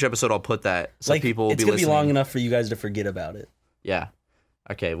episode. In a future episode, I'll put that so like, people will be listening. It's gonna be long enough for you guys to forget about it. Yeah.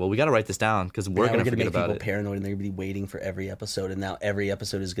 Okay, well, we got to write this down because we're going to forget about it. We're going to make people paranoid, and they're going to be waiting for every episode, and now every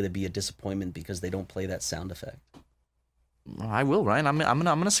episode is going to be a disappointment because they don't play that sound effect. I will, Ryan. I'm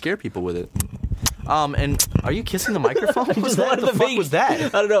gonna scare people with it. And are you kissing the microphone? What was that? The fuck was that?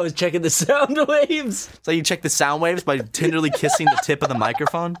 I don't know. I was checking the sound waves. So you check the sound waves by tenderly kissing the tip of the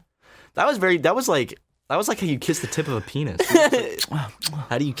microphone? That was like how you kiss the tip of a penis.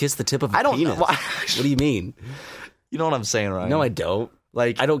 How do you kiss the tip of a penis? What do you mean? You know what I'm saying, Ryan? No, I don't.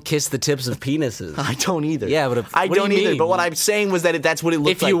 Like, I don't kiss the tips of penises. I don't either. Yeah, but I don't either. But what I'm saying was that that's what it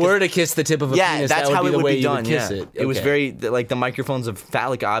looked like. If you were to kiss the tip of a penis, that's how it would be done. Kiss it. It was very like the microphone's a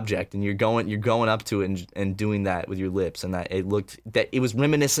phallic object, and you're going up to it and doing that with your lips, and that it was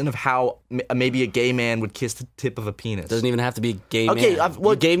reminiscent of how maybe a gay man would kiss the tip of a penis. Doesn't even have to be a gay man.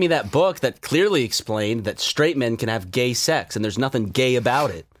 You gave me that book that clearly explained that straight men can have gay sex, and there's nothing gay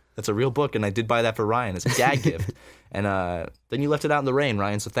about it. That's a real book, and I did buy that for Ryan as a gag gift. And then you left it out in the rain,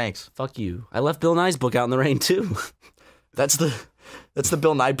 Ryan, so thanks. Fuck you. I left Bill Nye's book out in the rain, too. That's the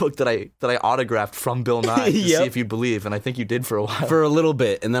Bill Nye book that I autographed from Bill Nye to see if you believe, and I think you did for a while. For a little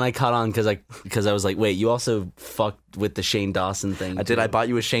bit, and then I caught on because I was like, wait, you also fucked with the Shane Dawson thing. I did. I bought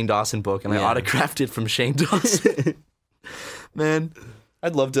you a Shane Dawson book, and I autographed it from Shane Dawson. Man,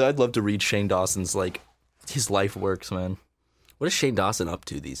 I'd love to read Shane Dawson's, like, his life works, man. What is Shane Dawson up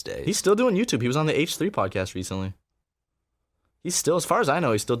to these days? He's still doing YouTube. He was on the H3 podcast recently. He's still, as far as I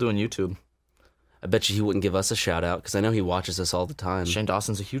know, he's still doing YouTube. I bet you he wouldn't give us a shout out because I know he watches us all the time. Shane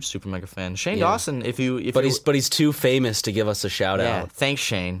Dawson's a huge Super Mega fan. Shane Dawson, but he's too famous to give us a shout out. Thanks,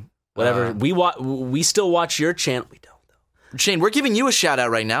 Shane. Whatever. We still watch your channel. We don't though. Shane, we're giving you a shout out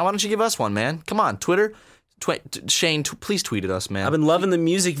right now. Why don't you give us one, man? Come on, Twitter. Shane, please tweet at us, man. I've been loving the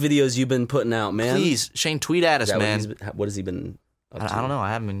music videos you've been putting out, man. Please, Shane, tweet at us, man. What has he been up to? I don't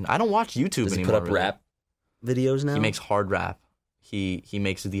know. I don't watch YouTube anymore. Does he put up rap videos now? He makes hard rap. He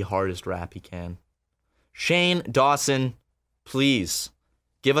makes the hardest rap he can. Shane Dawson, please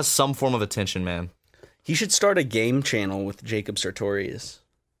give us some form of attention, man. He should start a game channel with Jacob Sartorius.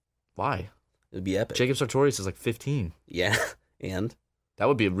 Why? It would be epic. Jacob Sartorius is like 15. Yeah, and? That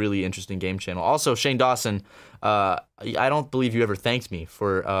would be a really interesting game channel. Also, Shane Dawson, I don't believe you ever thanked me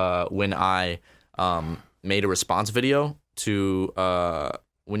for when I made a response video to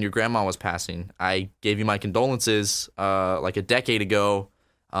when your grandma was passing. I gave you my condolences like a decade ago.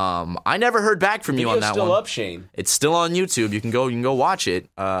 I never heard back from you on that one. It's still up, Shane. It's still on YouTube. You can go watch it.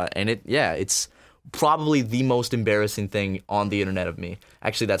 And it's probably the most embarrassing thing on the internet of me.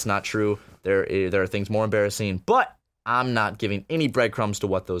 Actually, that's not true. There are things more embarrassing, but I'm not giving any breadcrumbs to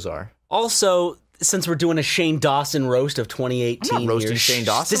what those are. Also, since we're doing a Shane Dawson roast of 2018, I'm not roasting Shane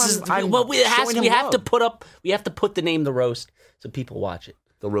Dawson. We have to put the name The Roast so people watch it.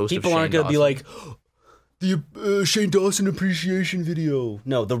 The roast. People aren't going to be like the Shane Dawson appreciation video.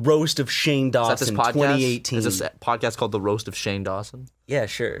 No, The Roast of Shane Dawson. Is that this podcast? 2018. Is this a podcast called The Roast of Shane Dawson? Yeah,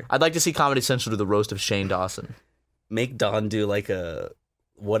 sure. I'd like to see Comedy Central do The Roast of Shane Dawson. Make Don do like a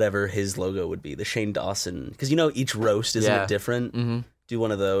whatever his logo would be, the Shane Dawson, because each roast isn't it different. Mm-hmm. Do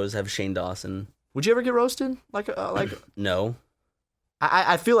one of those. Have Shane Dawson. Would you ever get roasted? No.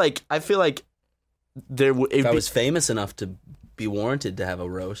 I feel like there would. If I was famous enough to be warranted to have a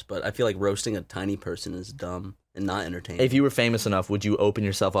roast, but I feel like roasting a tiny person is dumb and not entertaining. If you were famous enough, would you open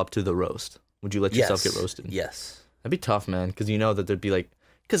yourself up to the roast? Would you let yourself get roasted? Yes. That'd be tough, man, because that there'd be like,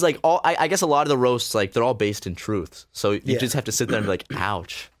 because like I guess a lot of the roasts, like, they're all based in truths, so you just have to sit there and be like,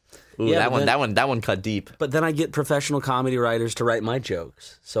 ouch. Ooh, yeah, that one cut deep. But then I get professional comedy writers to write my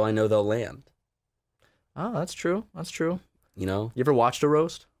jokes, so I know they'll land. Oh, that's true. That's true. You ever watched a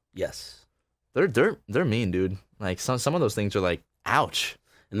roast? Yes. They're mean, dude. Like some of those things are like, ouch.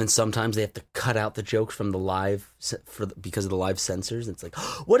 And then sometimes they have to cut out the jokes from the live because of the live censors. It's like,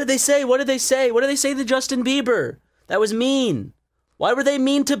 what did they say? What did they say? What did they say to Justin Bieber? That was mean. Why were they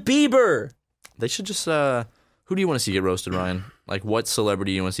mean to Bieber? They should just. Who do you want to see get roasted, Ryan? Like, what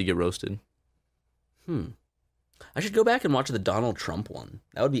celebrity do you want to see get roasted? I should go back and watch the Donald Trump one.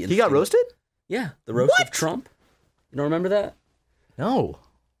 That would be interesting. He got roasted? Yeah, the roast of Trump. You don't remember that? No.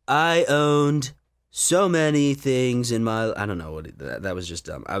 I owned so many things in my... I don't know what that was just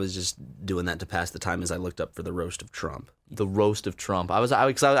dumb. I was just doing that to pass the time as I looked up for the roast of Trump. The roast of Trump. I was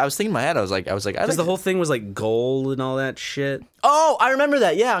thinking in my head. I was like, because the whole thing was like gold and all that shit. Oh, I remember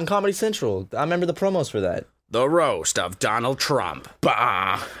that. Yeah, on Comedy Central. I remember the promos for that. The roast of Donald Trump.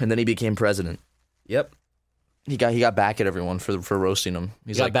 Bah! And then he became president. Yep. He got back at everyone for roasting him.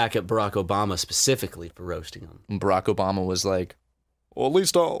 He got back at Barack Obama specifically for roasting him. And Barack Obama was like, well, at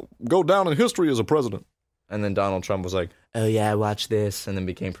least I'll go down in history as a president. And then Donald Trump was like, oh yeah, watch this, and then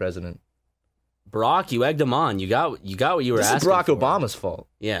became president. Barack, you egged him on. You got what you were asking. This is Barack Obama's fault.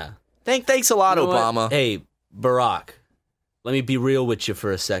 Yeah. Thanks a lot, Obama. What? Hey, Barack, let me be real with you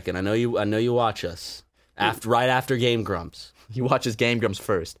for a second. I know you watch us right after Game Grumps. He watches Game Grumps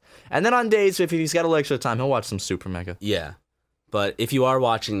first. And then on days, if he's got a little extra time, he'll watch some Super Mega. Yeah. But if you are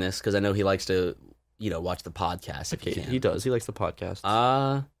watching this, because I know he likes to, watch the podcast if he can. He does. He likes the podcast.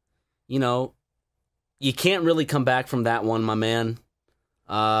 You can't really come back from that one, my man.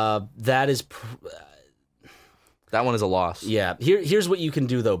 That one is a loss. Yeah. Here's what you can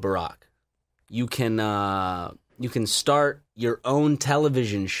do, though, Barack. You can start your own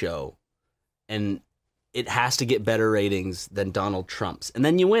television show, and it has to get better ratings than Donald Trump's. And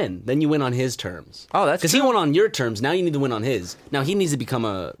then you win. Then you win on his terms. Oh, that's because he won on your terms. Now you need to win on his. Now he needs to become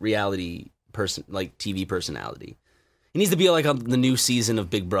a reality person, like TV personality. He needs to be like on the new season of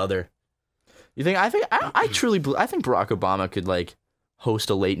Big Brother. You think? I think Barack Obama could like host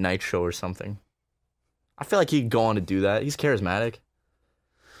a late night show or something. I feel like he'd go on to do that. He's charismatic.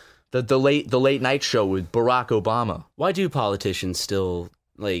 The late night show with Barack Obama. Why do politicians still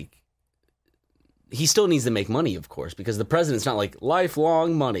like? He still needs to make money, of course, because the president's not like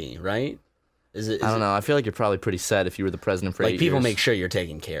lifelong money, right? Is it? I don't know. I feel like you're probably pretty sad if you were the president for 8 years. Like people make sure you're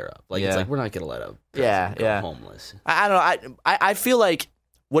taken care of. Like it's like we're not gonna let a president go homeless. I don't know. I feel like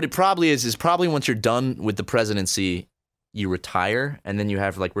what it probably is probably once you're done with the presidency, you retire, and then you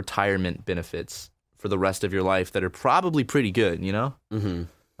have like retirement benefits for the rest of your life that are probably pretty good. Mm-hmm.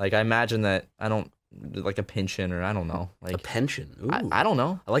 Like I imagine that like a pension, or I don't know, like a pension. Ooh. I don't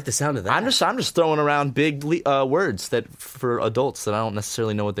know. I like the sound of that. I'm just throwing around big words that for adults that I don't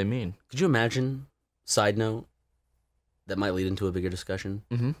necessarily know what they mean. Could you imagine? Side note that might lead into a bigger discussion.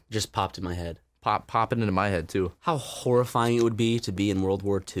 Mm-hmm. Just popped in my head. Popping into my head too. How horrifying it would be to be in World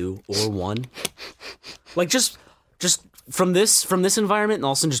War II or I. Like just from this environment, and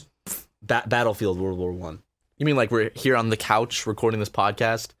also just battlefield World War I. You mean like we're here on the couch recording this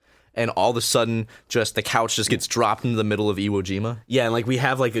podcast, and all of a sudden, just the couch just gets dropped into the middle of Iwo Jima? Yeah, and like we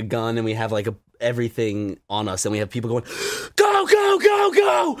have like a gun, and we have like everything on us, and we have people going, go, go, go,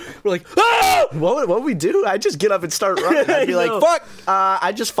 go! We're like, ah! What would we do? I'd just get up and start running. I'd be like, fuck!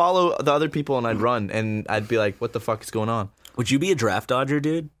 I'd just follow the other people, and I'd run, and I'd be like, what the fuck is going on? Would you be a draft dodger,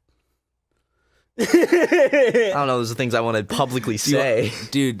 dude? I don't know. Those are things I want to publicly say.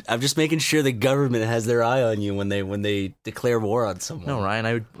 Dude, I'm just making sure the government has their eye on you when they declare war on someone. No,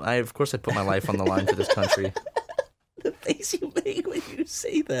 Ryan, of course I'd put my life on the line for this country. The face you make when you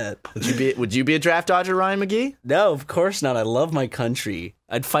say that. Would you be a draft dodger, Ryan McGee? No, of course not. I love my country.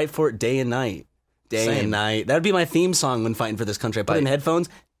 I'd fight for it day and night. Day and night. That would be my theme song when fighting for this country. I put in headphones,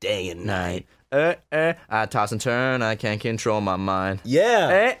 day and night. I toss and turn, I can't control my mind.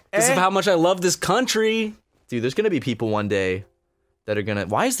 Yeah. Because of how much I love this country. Dude, there's going to be people one day that are going to...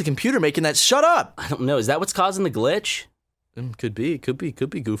 Why is the computer making that? Shut up! I don't know. Is that what's causing the glitch? Could be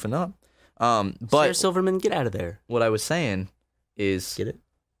goofing up. But Sarah Silverman, get out of there. What I was saying is... Get it?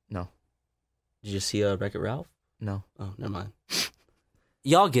 No. Did you see Wreck-It Ralph? No. Oh, never mind.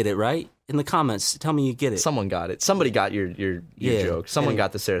 Y'all get it, right? In the comments, tell me you get it. Someone got it. Somebody got your joke. Someone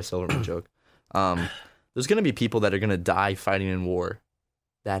got the Sarah Silverman joke. There's going to be people that are going to die fighting in war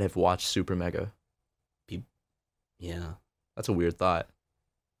that have watched Super Mega. Yeah. That's a weird thought.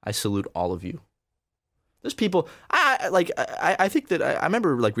 I salute all of you. There's people, I think that, I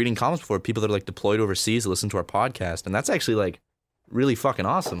remember like reading comments before, people that are like deployed overseas to listen to our podcast, and that's actually like really fucking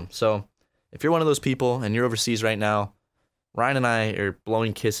awesome. So if you're one of those people and you're overseas right now, Ryan and I are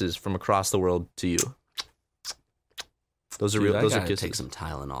blowing kisses from across the world to you. Those are real. Those are kisses. Take some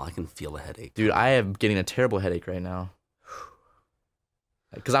Tylenol. I can feel the headache. Dude, I am getting a terrible headache right now.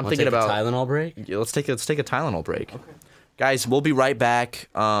 Because I'm thinking about a Tylenol break. Yeah, let's take a Tylenol break. Okay. Guys, we'll be right back.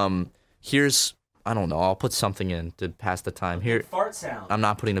 Here's, I don't know. I'll put something in to pass the time. Here. Fart sound. I'm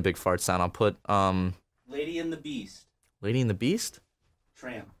not putting a big fart sound. I'll put Lady and the Beast. Lady and the Beast.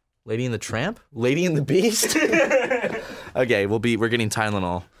 Tramp. Lady and the Tramp? Lady and the Beast? Okay, we're getting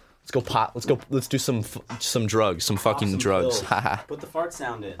Tylenol. Let's go pot. Let's do some drugs, some fucking drugs. Put the fart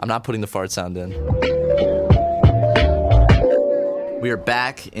sound in. I'm not putting the fart sound in. We are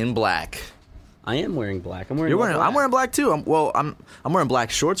back in black. I am wearing black. I'm wearing black too. I'm wearing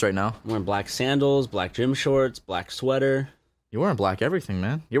black shorts right now. I'm wearing black sandals, black gym shorts, black sweater. You're wearing black everything,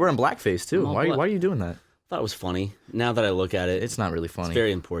 man. You're wearing blackface too. Why are you doing that? Thought it was funny. Now that I look at it, it's not really funny. It's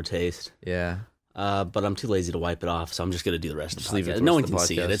very in poor taste. Yeah. But I'm too lazy to wipe it off, so I'm just gonna do the rest of the leave podcast. it. No one can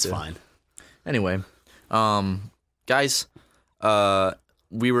see it. It's fine. Anyway, guys,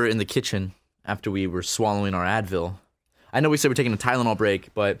 we were in the kitchen after we were swallowing our Advil. I know we said we're taking a Tylenol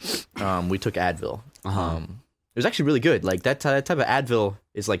break, but we took Advil. It was actually really good. Like that type of Advil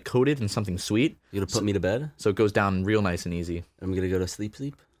is like coated in something sweet. You gonna put me to bed? So it goes down real nice and easy. I'm gonna go to sleep.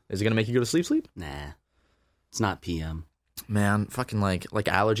 Is it gonna make you go to sleep? Nah, it's not PM. Man, fucking like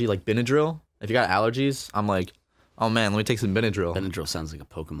allergy, like Benadryl. If you got allergies, I'm like, oh man, let me take some Benadryl. Benadryl sounds like a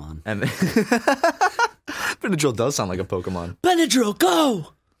Pokemon. And Benadryl does sound like a Pokemon. Benadryl,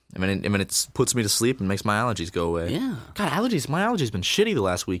 go! I mean, it puts me to sleep and makes my allergies go away. Yeah. God, allergies. My allergies been shitty the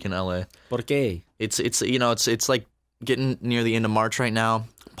last week in LA. ¿Por qué? It's like getting near the end of March right now.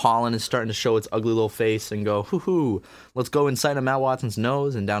 Pollen is starting to show its ugly little face and go, hoo-hoo, let's go inside of Matt Watson's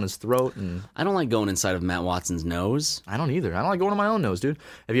nose and down his throat. And I don't like going inside of Matt Watson's nose. I don't either. I don't like going on my own nose, dude.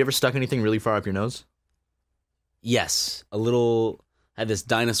 Have you ever stuck anything really far up your nose? Yes. I had this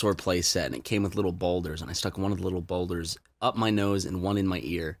dinosaur play set, and it came with little boulders, and I stuck one of the little boulders up my nose and one in my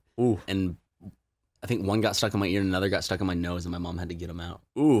ear. Ooh. And I think one got stuck in my ear and another got stuck in my nose, and my mom had to get them out.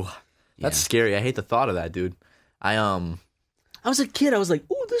 Ooh. That's scary. I hate the thought of that, dude. I was a kid. I was like,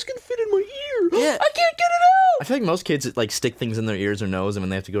 "Oh, this can fit in my ear. Yeah. I can't get it out." I feel like most kids like stick things in their ears or nose, and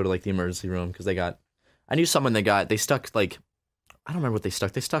when they have to go to like the emergency room because I knew someone they stuck like, I don't remember what they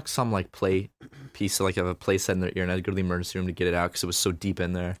stuck. They stuck some like play piece of a play set in their ear, and I had to go to the emergency room to get it out because it was so deep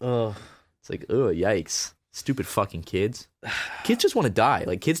in there. Oh, it's like, oh, yikes! Stupid fucking kids. Kids just want to die.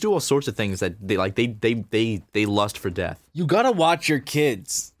 Like kids do all sorts of things that they lust for death. You gotta watch your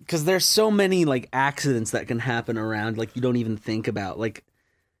kids. Because there's so many, like, accidents that can happen around, like, you don't even think about. Like,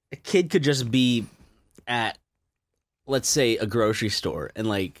 a kid could just be at, let's say, a grocery store, and,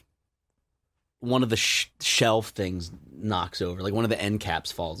 like, one of the shelf things knocks over. Like, one of the end caps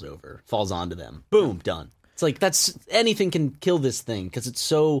falls onto them. Boom, done. It's like, anything can kill this thing, because it's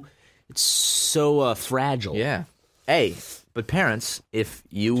so fragile. Yeah. Hey, but parents, if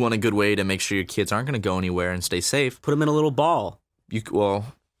you want a good way to make sure your kids aren't going to go anywhere and stay safe, put them in a little ball.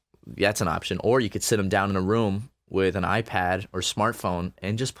 That's an option. Or you could sit them down in a room with an iPad or smartphone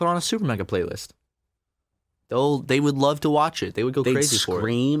and just put on a Super Mega playlist. They would love to watch it. They would go crazy for it. They'd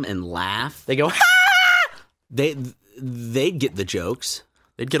scream and laugh. They go, ha! They'd get the jokes.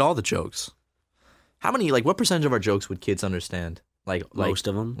 They'd get all the jokes. What percentage of our jokes would kids understand? Most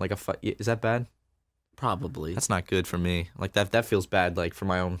of them. Is that bad? Probably. That's not good for me. Like that feels bad. Like for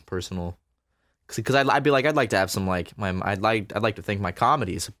my own personal. Because I'd be like, I'd like to have some I'd like to think my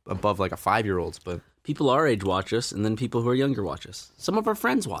comedy is above like a 5-year-old's, but people our age watch us, and then people who are younger watch us. Some of our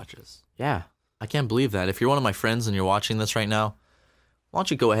friends watch us. Yeah, I can't believe that. If you're one of my friends and you're watching this right now, why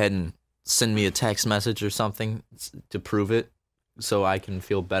don't you go ahead and send me a text message or something to prove it, so I can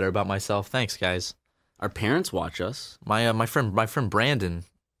feel better about myself. Thanks, guys. Our parents watch us. My friend Brandon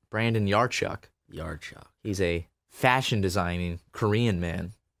Yarchuk. Yarchuk. He's a fashion designing Korean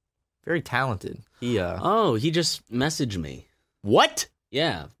man. Very talented. He he just messaged me. What?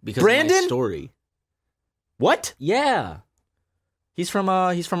 Yeah, because Brandon? of my story. What? Yeah. He's from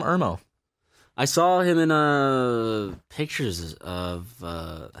Irmo. I saw him in pictures of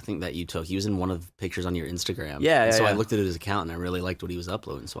I think that you took. He was in one of the pictures on your Instagram. Yeah, and so I yeah. looked at his account and I really liked what he was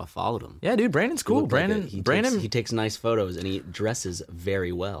uploading, so I followed him. Yeah, dude, Brandon's cool. He takes nice photos and he dresses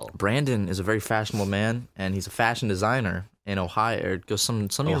very well. Brandon is a very fashionable man, and he's a fashion designer in Ohio. Or goes some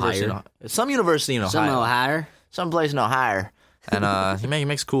university in Ohio. Some place in Ohio. And he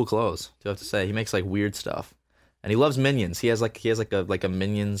makes cool clothes. Do I have to say? He makes like weird stuff, and he loves Minions. He has like a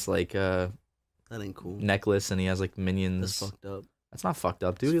Minions that ain't cool necklace, and he has like Minions. That's fucked up. That's not fucked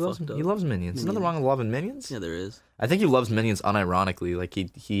up, dude. He loves Minions. There's nothing wrong with loving Minions. Yeah, there is. I think he loves Minions unironically. Like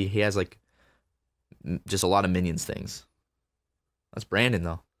he has like just a lot of Minions things. That's Brandon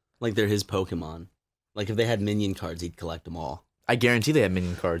though. Like they're his Pokemon. Like if they had Minion cards, he'd collect them all. I guarantee they have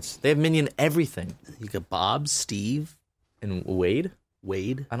Minion cards. They have Minion everything. You got Bob, Steve, and Wade.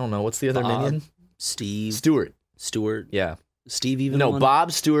 I don't know. What's the other Bob, Minion? Steve. Stewart. Yeah. Steve even. No, one?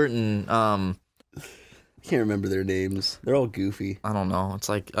 Bob, Stewart, and I can't remember their names. They're all goofy. I don't know. It's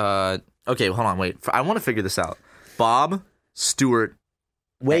like okay, hold on, wait. I want to figure this out. Bob, Stewart,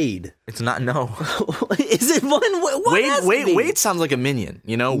 Wade. It's not no. Is it one? Wade sounds like a minion.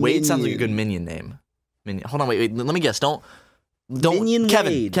 You know, Wade sounds like a good minion name. Minion. Hold on, wait. Let me guess. Don't. Minion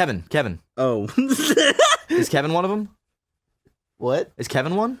Kevin. Wade. Kevin. Oh. Is Kevin one of them? What? Is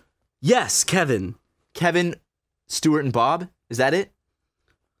Kevin one? Yes, Kevin. Kevin, Stewart, and Bob. Is that it?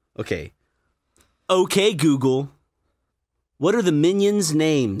 Okay. Okay, Google. What are the Minions'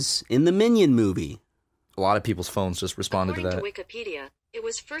 names in the Minion movie? A lot of people's phones just responded According to that. To Wikipedia, it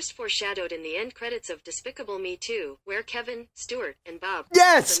was first foreshadowed in the end credits of Despicable Me 2, where Kevin, Stewart, and Bob.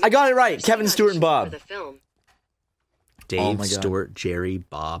 Yes, I got it right. Kevin, Stewart, and Bob. For the film. Dave, Stewart, Jerry,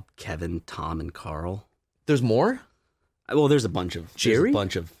 Bob, Kevin, Tom, and Carl. There's more? Well, there's a bunch of Jerry? a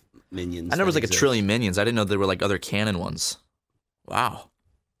bunch of Minions. I know there was like a trillion Minions. I didn't know there were like other canon ones. Wow.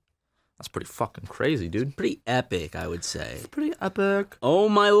 That's pretty fucking crazy, dude. Pretty epic, I would say. It's pretty epic. Oh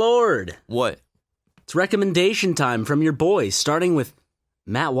my lord. What? It's recommendation time from your boys, starting with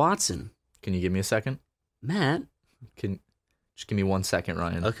Matt Watson. Can you give me a second? Matt? Just give me 1 second,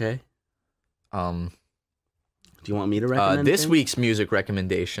 Ryan. Okay. Do you want me to recommend this week's music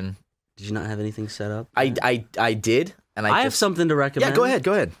recommendation? Did you not have anything set up? I did, and I have something to recommend. Yeah,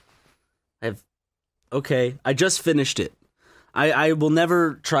 go ahead. Okay, I just finished it. I will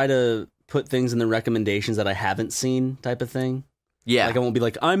never try to put things in the recommendations that I haven't seen type of thing. Yeah. Like I won't be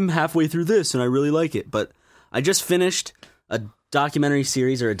like, I'm halfway through this and I really like it. But I just finished a documentary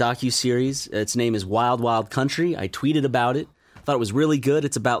series or a docu-series. Its name is Wild Wild Country. I tweeted about it. I thought it was really good.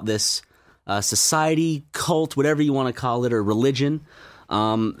 It's about this society, cult, whatever you want to call it, or religion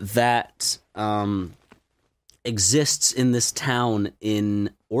that exists in this town in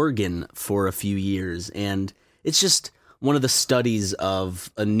Oregon for a few years. And it's just one of the studies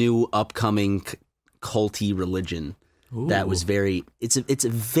of a new upcoming culty religion. Ooh. That was it's a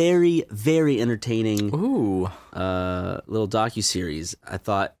very, very entertaining little docuseries.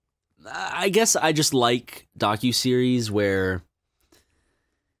 I guess I just like docuseries where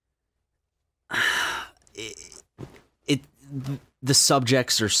the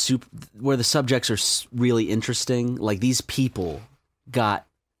subjects are really interesting. Like these people got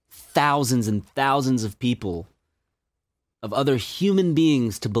thousands and thousands of people, of other human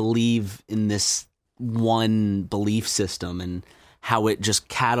beings, to believe in this one belief system and how it just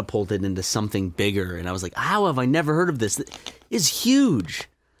catapulted into something bigger. And I was like, how have I never heard of this? It's huge.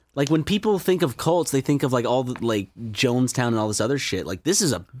 Like when people think of cults, they think of like all the like Jonestown and all this other shit. Like this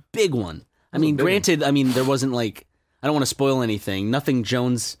is a big one. I mean, granted, there wasn't like, I don't want to spoil anything. Nothing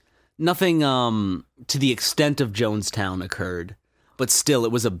to the extent of Jonestown occurred. But still,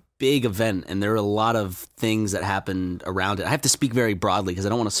 it was a big event, and there are a lot of things that happened around it. I have to speak very broadly because I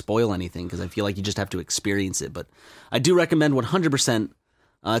don't want to spoil anything because I feel like you just have to experience it. But I do recommend 100%.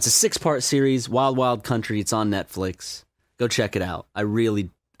 It's a 6-part series, Wild Wild Country. It's on Netflix. Go check it out. I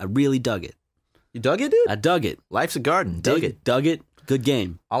really dug it. You dug it, dude? I dug it. Life's a garden. Dug it. Good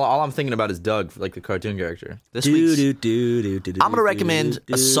game. All I'm thinking about is Doug, like the cartoon character. This week's, I'm going to recommend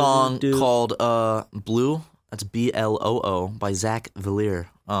a song called Blue. That's BLOO by Zach Villier.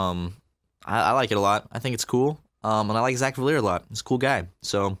 I like it a lot. I think it's cool. And I like Zach Villier a lot. He's a cool guy.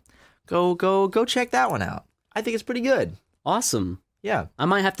 So go check that one out. I think it's pretty good. Awesome. Yeah. I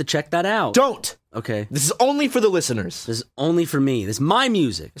might have to check that out. Don't. Okay. This is only for the listeners. This is only for me. This is my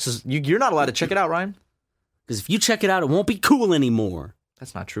music. You're not allowed to check it out, Ryan. Because if you check it out, it won't be cool anymore.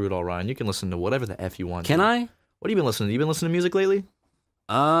 That's not true at all, Ryan. You can listen to whatever the F you want. Can I? What have you been listening to? You been listening to music lately?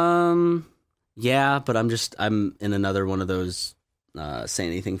 Yeah, but I'm in another one of those say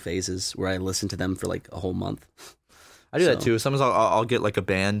anything phases where I listen to them for like a whole month. I do that too. Sometimes I'll get like a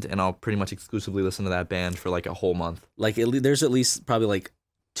band and I'll pretty much exclusively listen to that band for like a whole month. Like there's at least probably like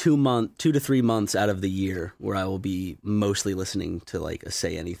 2 to 3 months out of the year where I will be mostly listening to like a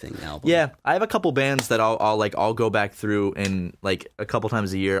Say Anything album. Yeah, I have a couple bands that I'll go back through and like a couple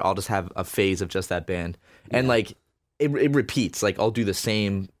times a year I'll just have a phase of just that band. And like it repeats. Like I'll do the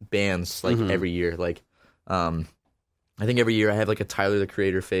same bands like every year. Like I think every year I have like a Tyler the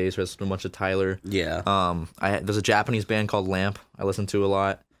Creator phase where I listen to a bunch of Tyler. Yeah. There's a Japanese band called Lamp I listen to a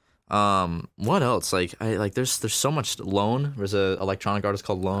lot. What else? Like there's so much Lone. There's a electronic artist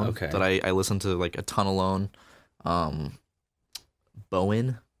called Lone that I listen to like a ton of Lone.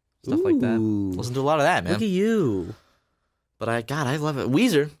 Bowen, stuff like that. Listen to a lot of that, man. Look at you. But I love it.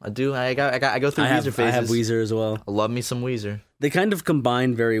 Weezer, I do. I go through Weezer phases. I have Weezer as well. I love me some Weezer. They kind of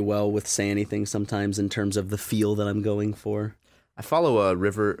combine very well with Say Anything sometimes in terms of the feel that I'm going for. I follow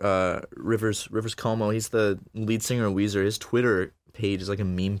Rivers Cuomo. He's the lead singer of Weezer. His Twitter page is like a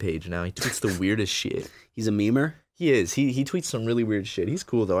meme page now. He tweets the weirdest shit. He's a memer? He is. He tweets some really weird shit. He's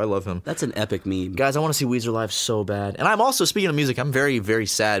cool though. I love him. That's an epic meme. Guys, I want to see Weezer live so bad. And I'm also, speaking of music, I'm very, very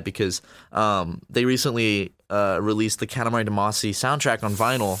sad because they recently released the Katamari Damacy soundtrack on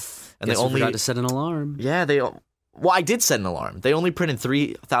vinyl. And Guess they only forgot to set an alarm. Yeah, well, I did set an alarm. They only printed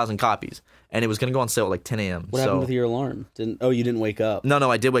 3,000 copies. And it was going to go on sale at like 10 a.m. What happened with your alarm? You didn't wake up?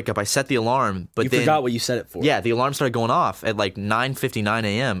 No, I did wake up. I set the alarm, but you forgot what you set it for. Yeah, the alarm started going off at like 9:59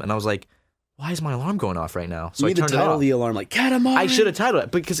 a.m. And I was like, why is my alarm going off right now? So I turned it off. The alarm like Katamari. I should have titled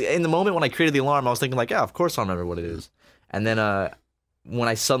it because in the moment when I created the alarm, I was thinking like, yeah, of course I'll remember what it is. And then when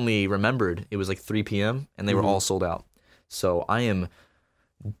I suddenly remembered, it was like 3 p.m. and they were all sold out. So I am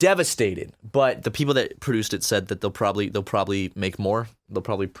devastated. But the people that produced it said that they'll probably make more. They'll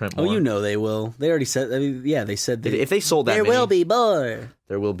probably print more. Oh, you know they will. They already said. I mean, yeah, they said if they sold that, there will be more.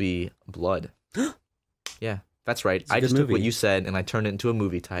 There will be blood. Yeah. That's right. I just took what you said and I turned it into a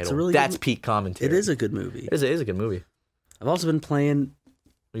movie title. That's peak commentary. It is a good movie. It is a good movie. I've also been playing.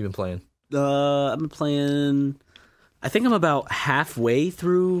 What have you been playing? I've been playing. I think I'm about halfway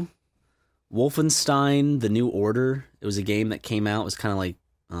through Wolfenstein: The New Order. It was a game that came out. It was kind of like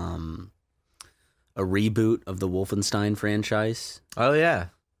a reboot of the Wolfenstein franchise. Oh yeah.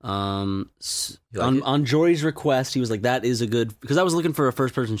 On Jory's request, he was like, "That is a good," because I was looking for a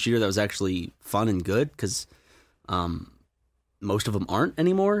first-person shooter that was actually fun and good because. Most of them aren't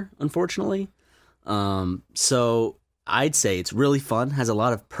anymore, unfortunately. So I'd say it's really fun, has a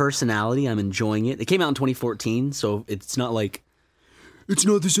lot of personality. I'm enjoying it. It came out in 2014, so it's not like it's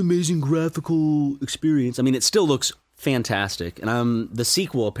not this amazing graphical experience. I mean, it still looks fantastic, and the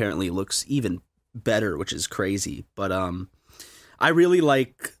sequel apparently looks even better, which is crazy. But I really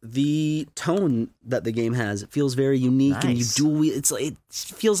like the tone that the game has. It feels very unique, and it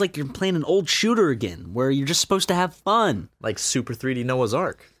feels like you're playing an old shooter again, where you're just supposed to have fun, like Super 3D Noah's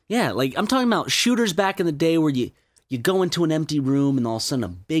Ark. Yeah, like I'm talking about shooters back in the day where you go into an empty room and all of a sudden a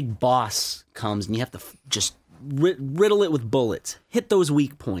big boss comes and you have to just riddle it with bullets, hit those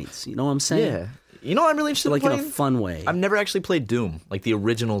weak points. You know what I'm saying? Yeah. You know what I'm really interested in playing? In a fun way. I've never actually played Doom, like the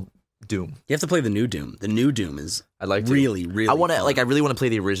original Doom. You have to play the new Doom. The new Doom is really I really want to play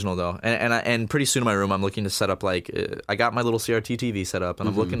the original though, and pretty soon in my room I'm looking to set up like I got my little CRT TV set up, and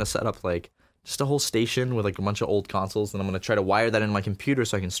I'm looking to set up like just a whole station with like a bunch of old consoles, and I'm gonna try to wire that into my computer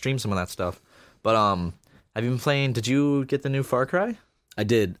so I can stream some of that stuff. But have you been playing? Did you get the new Far Cry? I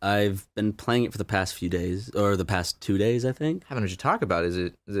did. I've been playing it for the past few days, or the past 2 days, I think. Haven't heard you talk about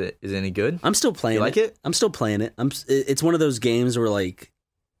it. Is it any good? I'm still playing it. You like it? I'm still playing it. It's one of those games where like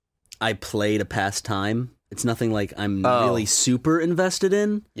I play to pass time. It's nothing like I'm really super invested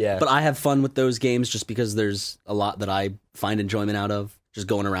in. Yeah. But I have fun with those games just because there's a lot that I find enjoyment out of. Just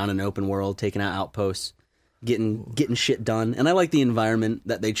going around an open world, taking out outposts, getting shit done. And I like the environment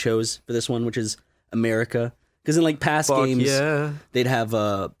that they chose for this one, which is America. Because in like past games, they'd have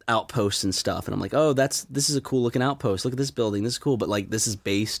outposts and stuff. And I'm like, oh, this is a cool looking outpost. Look at this building. This is cool. But like this is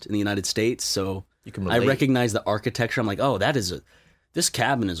based in the United States. So you can relate. I recognize the architecture. I'm like, oh, this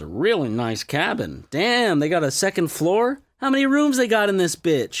cabin is a really nice cabin. Damn, they got a second floor? How many rooms they got in this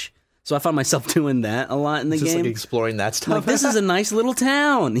bitch? So I find myself doing that a lot in the game. Just like exploring that stuff. Like, this is a nice little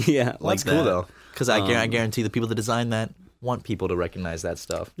town. Yeah, well, that's cool though. Because I guarantee the people that design that want people to recognize that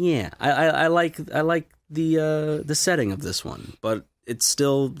stuff. Yeah, I like the setting of this one, but it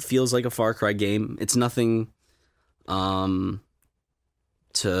still feels like a Far Cry game. It's nothing to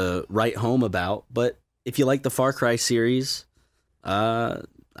write home about, but if you like the Far Cry series,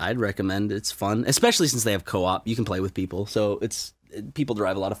 I'd recommend. It's fun, especially since they have co-op. You can play with people, so people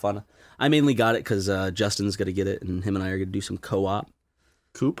derive a lot of fun. I mainly got it because Justin's going to get it, and him and I are going to do some co-op.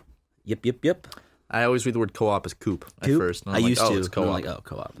 Coop? Yep. I always read the word co-op as coop at first. I used to. It's co-op. I'm like,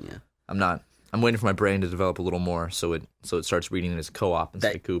 co-op, yeah. I'm not. I'm waiting for my brain to develop a little more so it starts reading it as co-op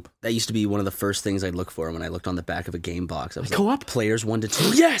instead of coop. That used to be one of the first things I'd look for when I looked on the back of a game box. I was co-op? Players 1 to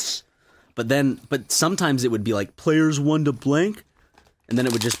 2. Yes! But sometimes it would be like players 1 to blank, and then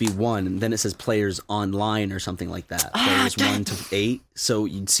it would just be 1, and then it says players online or something like that. Players 1 to 8. So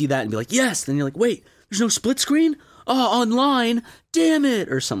you'd see that and be like, yes! Then you're like, wait, there's no split screen? Oh, online? Damn it!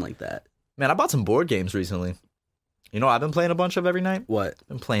 Or something like that. Man, I bought some board games recently. You know what I've been playing a bunch of every night? What? I've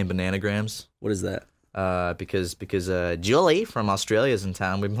been playing Bananagrams. What is that? Because Julie from Australia is in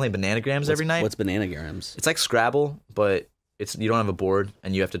town. We've been playing Bananagrams every night. What's Bananagrams? It's like Scrabble, but you don't have a board,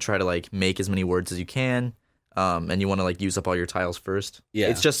 and you have to try to like make as many words as you can, and you want to like use up all your tiles first. Yeah,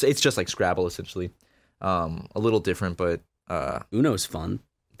 it's just like Scrabble essentially, a little different, but Uno's fun.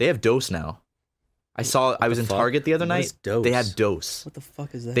 They have Dose now. I was in Target the other night. They had Dose. What the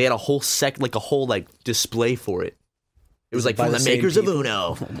fuck is that? They had a whole display for it. It was like from the makers of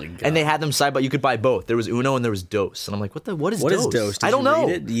Uno. Oh my god! And they had them side by. You could buy both. There was Uno and there was Dose. And I'm like, what is Dose? What is Dose? I don't know.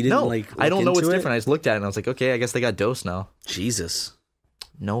 You didn't I don't know what's different. I just looked at it and I was like, okay, I guess they got Dose now. Jesus.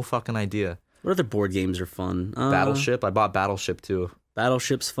 No fucking idea. What other board games are fun? Battleship. I bought Battleship too.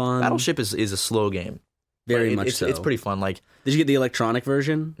 Battleship's fun. Battleship is a slow game. Very much so. It's pretty fun. Like, did you get the electronic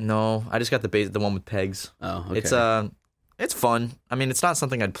version? No, I just got the one with pegs. Oh, okay. It's fun. I mean, it's not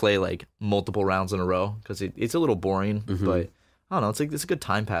something I'd play like multiple rounds in a row because it's a little boring. Mm-hmm. But I don't know. It's a good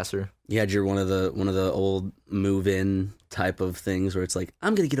time passer. You had your one of the old move-in type of things where it's like,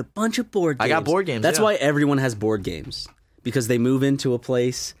 I'm gonna get a bunch of board games. I got board games. That's why everyone has board games, because they move into a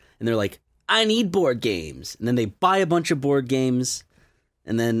place and they're like, I need board games, and then they buy a bunch of board games,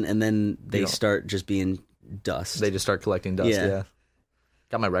 and then they start just being dust. They just start collecting dust. Yeah.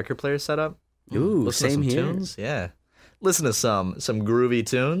 Got my record player set up. Ooh, listen same to some here. Tunes. Yeah. Listen to some groovy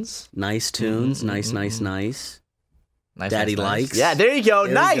tunes. Nice tunes. Mm-hmm. Nice. Daddy likes. Yeah, there you go.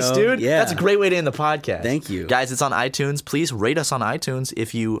 Nice, dude. Yeah. That's a great way to end the podcast. Thank you. Guys, it's on iTunes. Please rate us on iTunes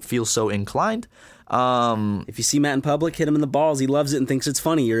if you feel so inclined. If you see Matt in public, hit him in the balls. He loves it and thinks it's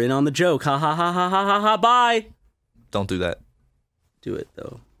funny. You're in on the joke. Ha ha ha ha ha ha ha. Bye. Don't do that. Do it,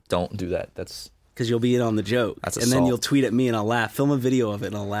 though. Don't do that. That's... Because you'll be in on the joke. That's assault. And then you'll tweet at me and I'll laugh. Film a video of it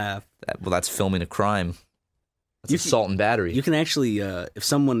and I'll laugh. That's filming a crime. That's assault and battery. You can actually, if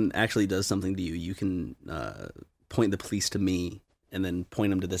someone actually does something to you, you can point the police to me and then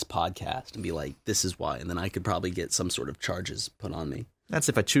point them to this podcast and be like, this is why. And then I could probably get some sort of charges put on me. That's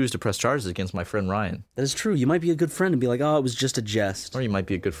if I choose to press charges against my friend Ryan. That is true. You might be a good friend and be like, oh, it was just a jest. Or you might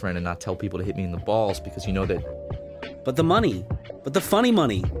be a good friend and not tell people to hit me in the balls because you know that... But the money. But the funny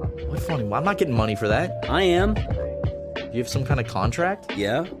money. What funny? I'm not getting money for that. I am. You have some kind of contract?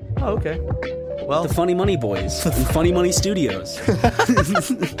 Yeah. Oh, okay. Well, the Funny Money Boys and Funny Money Studios.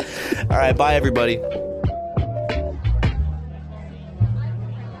 All right, bye everybody.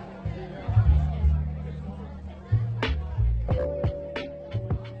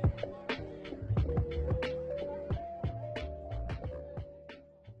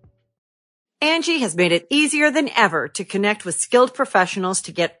 Angie has made it easier than ever to connect with skilled professionals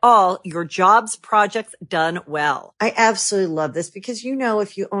to get all your jobs projects done well. I absolutely love this because, you know,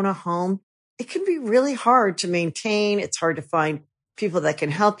 if you own a home, it can be really hard to maintain. It's hard to find people that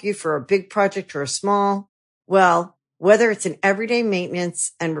can help you for a big project or a small. Well, whether it's in everyday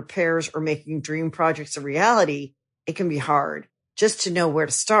maintenance and repairs or making dream projects a reality, it can be hard just to know where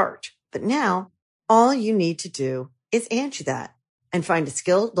to start. But now all you need to do is Angie that and find a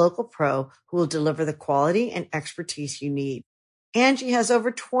skilled local pro who will deliver the quality and expertise you need. Angie has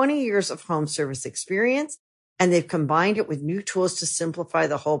over 20 years of home service experience, and they've combined it with new tools to simplify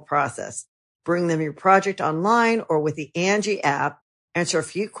the whole process. Bring them your project online or with the Angie app, answer a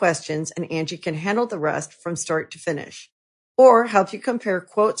few questions, and Angie can handle the rest from start to finish. Or help you compare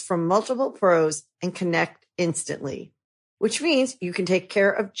quotes from multiple pros and connect instantly, which means you can take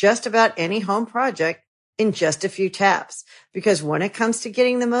care of just about any home project in just a few taps. Because when it comes to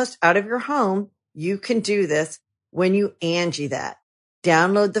getting the most out of your home, you can do this when you Angie that.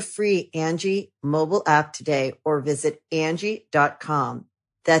 Download the free Angie mobile app today or visit Angie.com.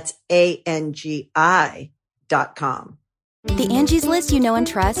 That's ANGI.com. The Angie's List you know and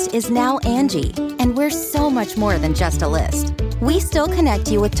trust is now Angie, and we're so much more than just a list. We still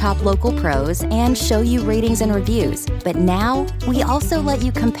connect you with top local pros and show you ratings and reviews, but now we also let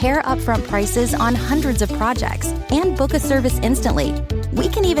you compare upfront prices on hundreds of projects and book a service instantly. We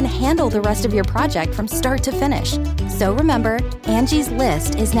can even handle the rest of your project from start to finish. So remember, Angie's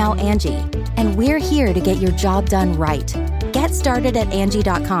List is now Angie, and we're here to get your job done right. Get started at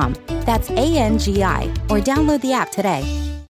Angie.com. That's ANGI, or download the app today.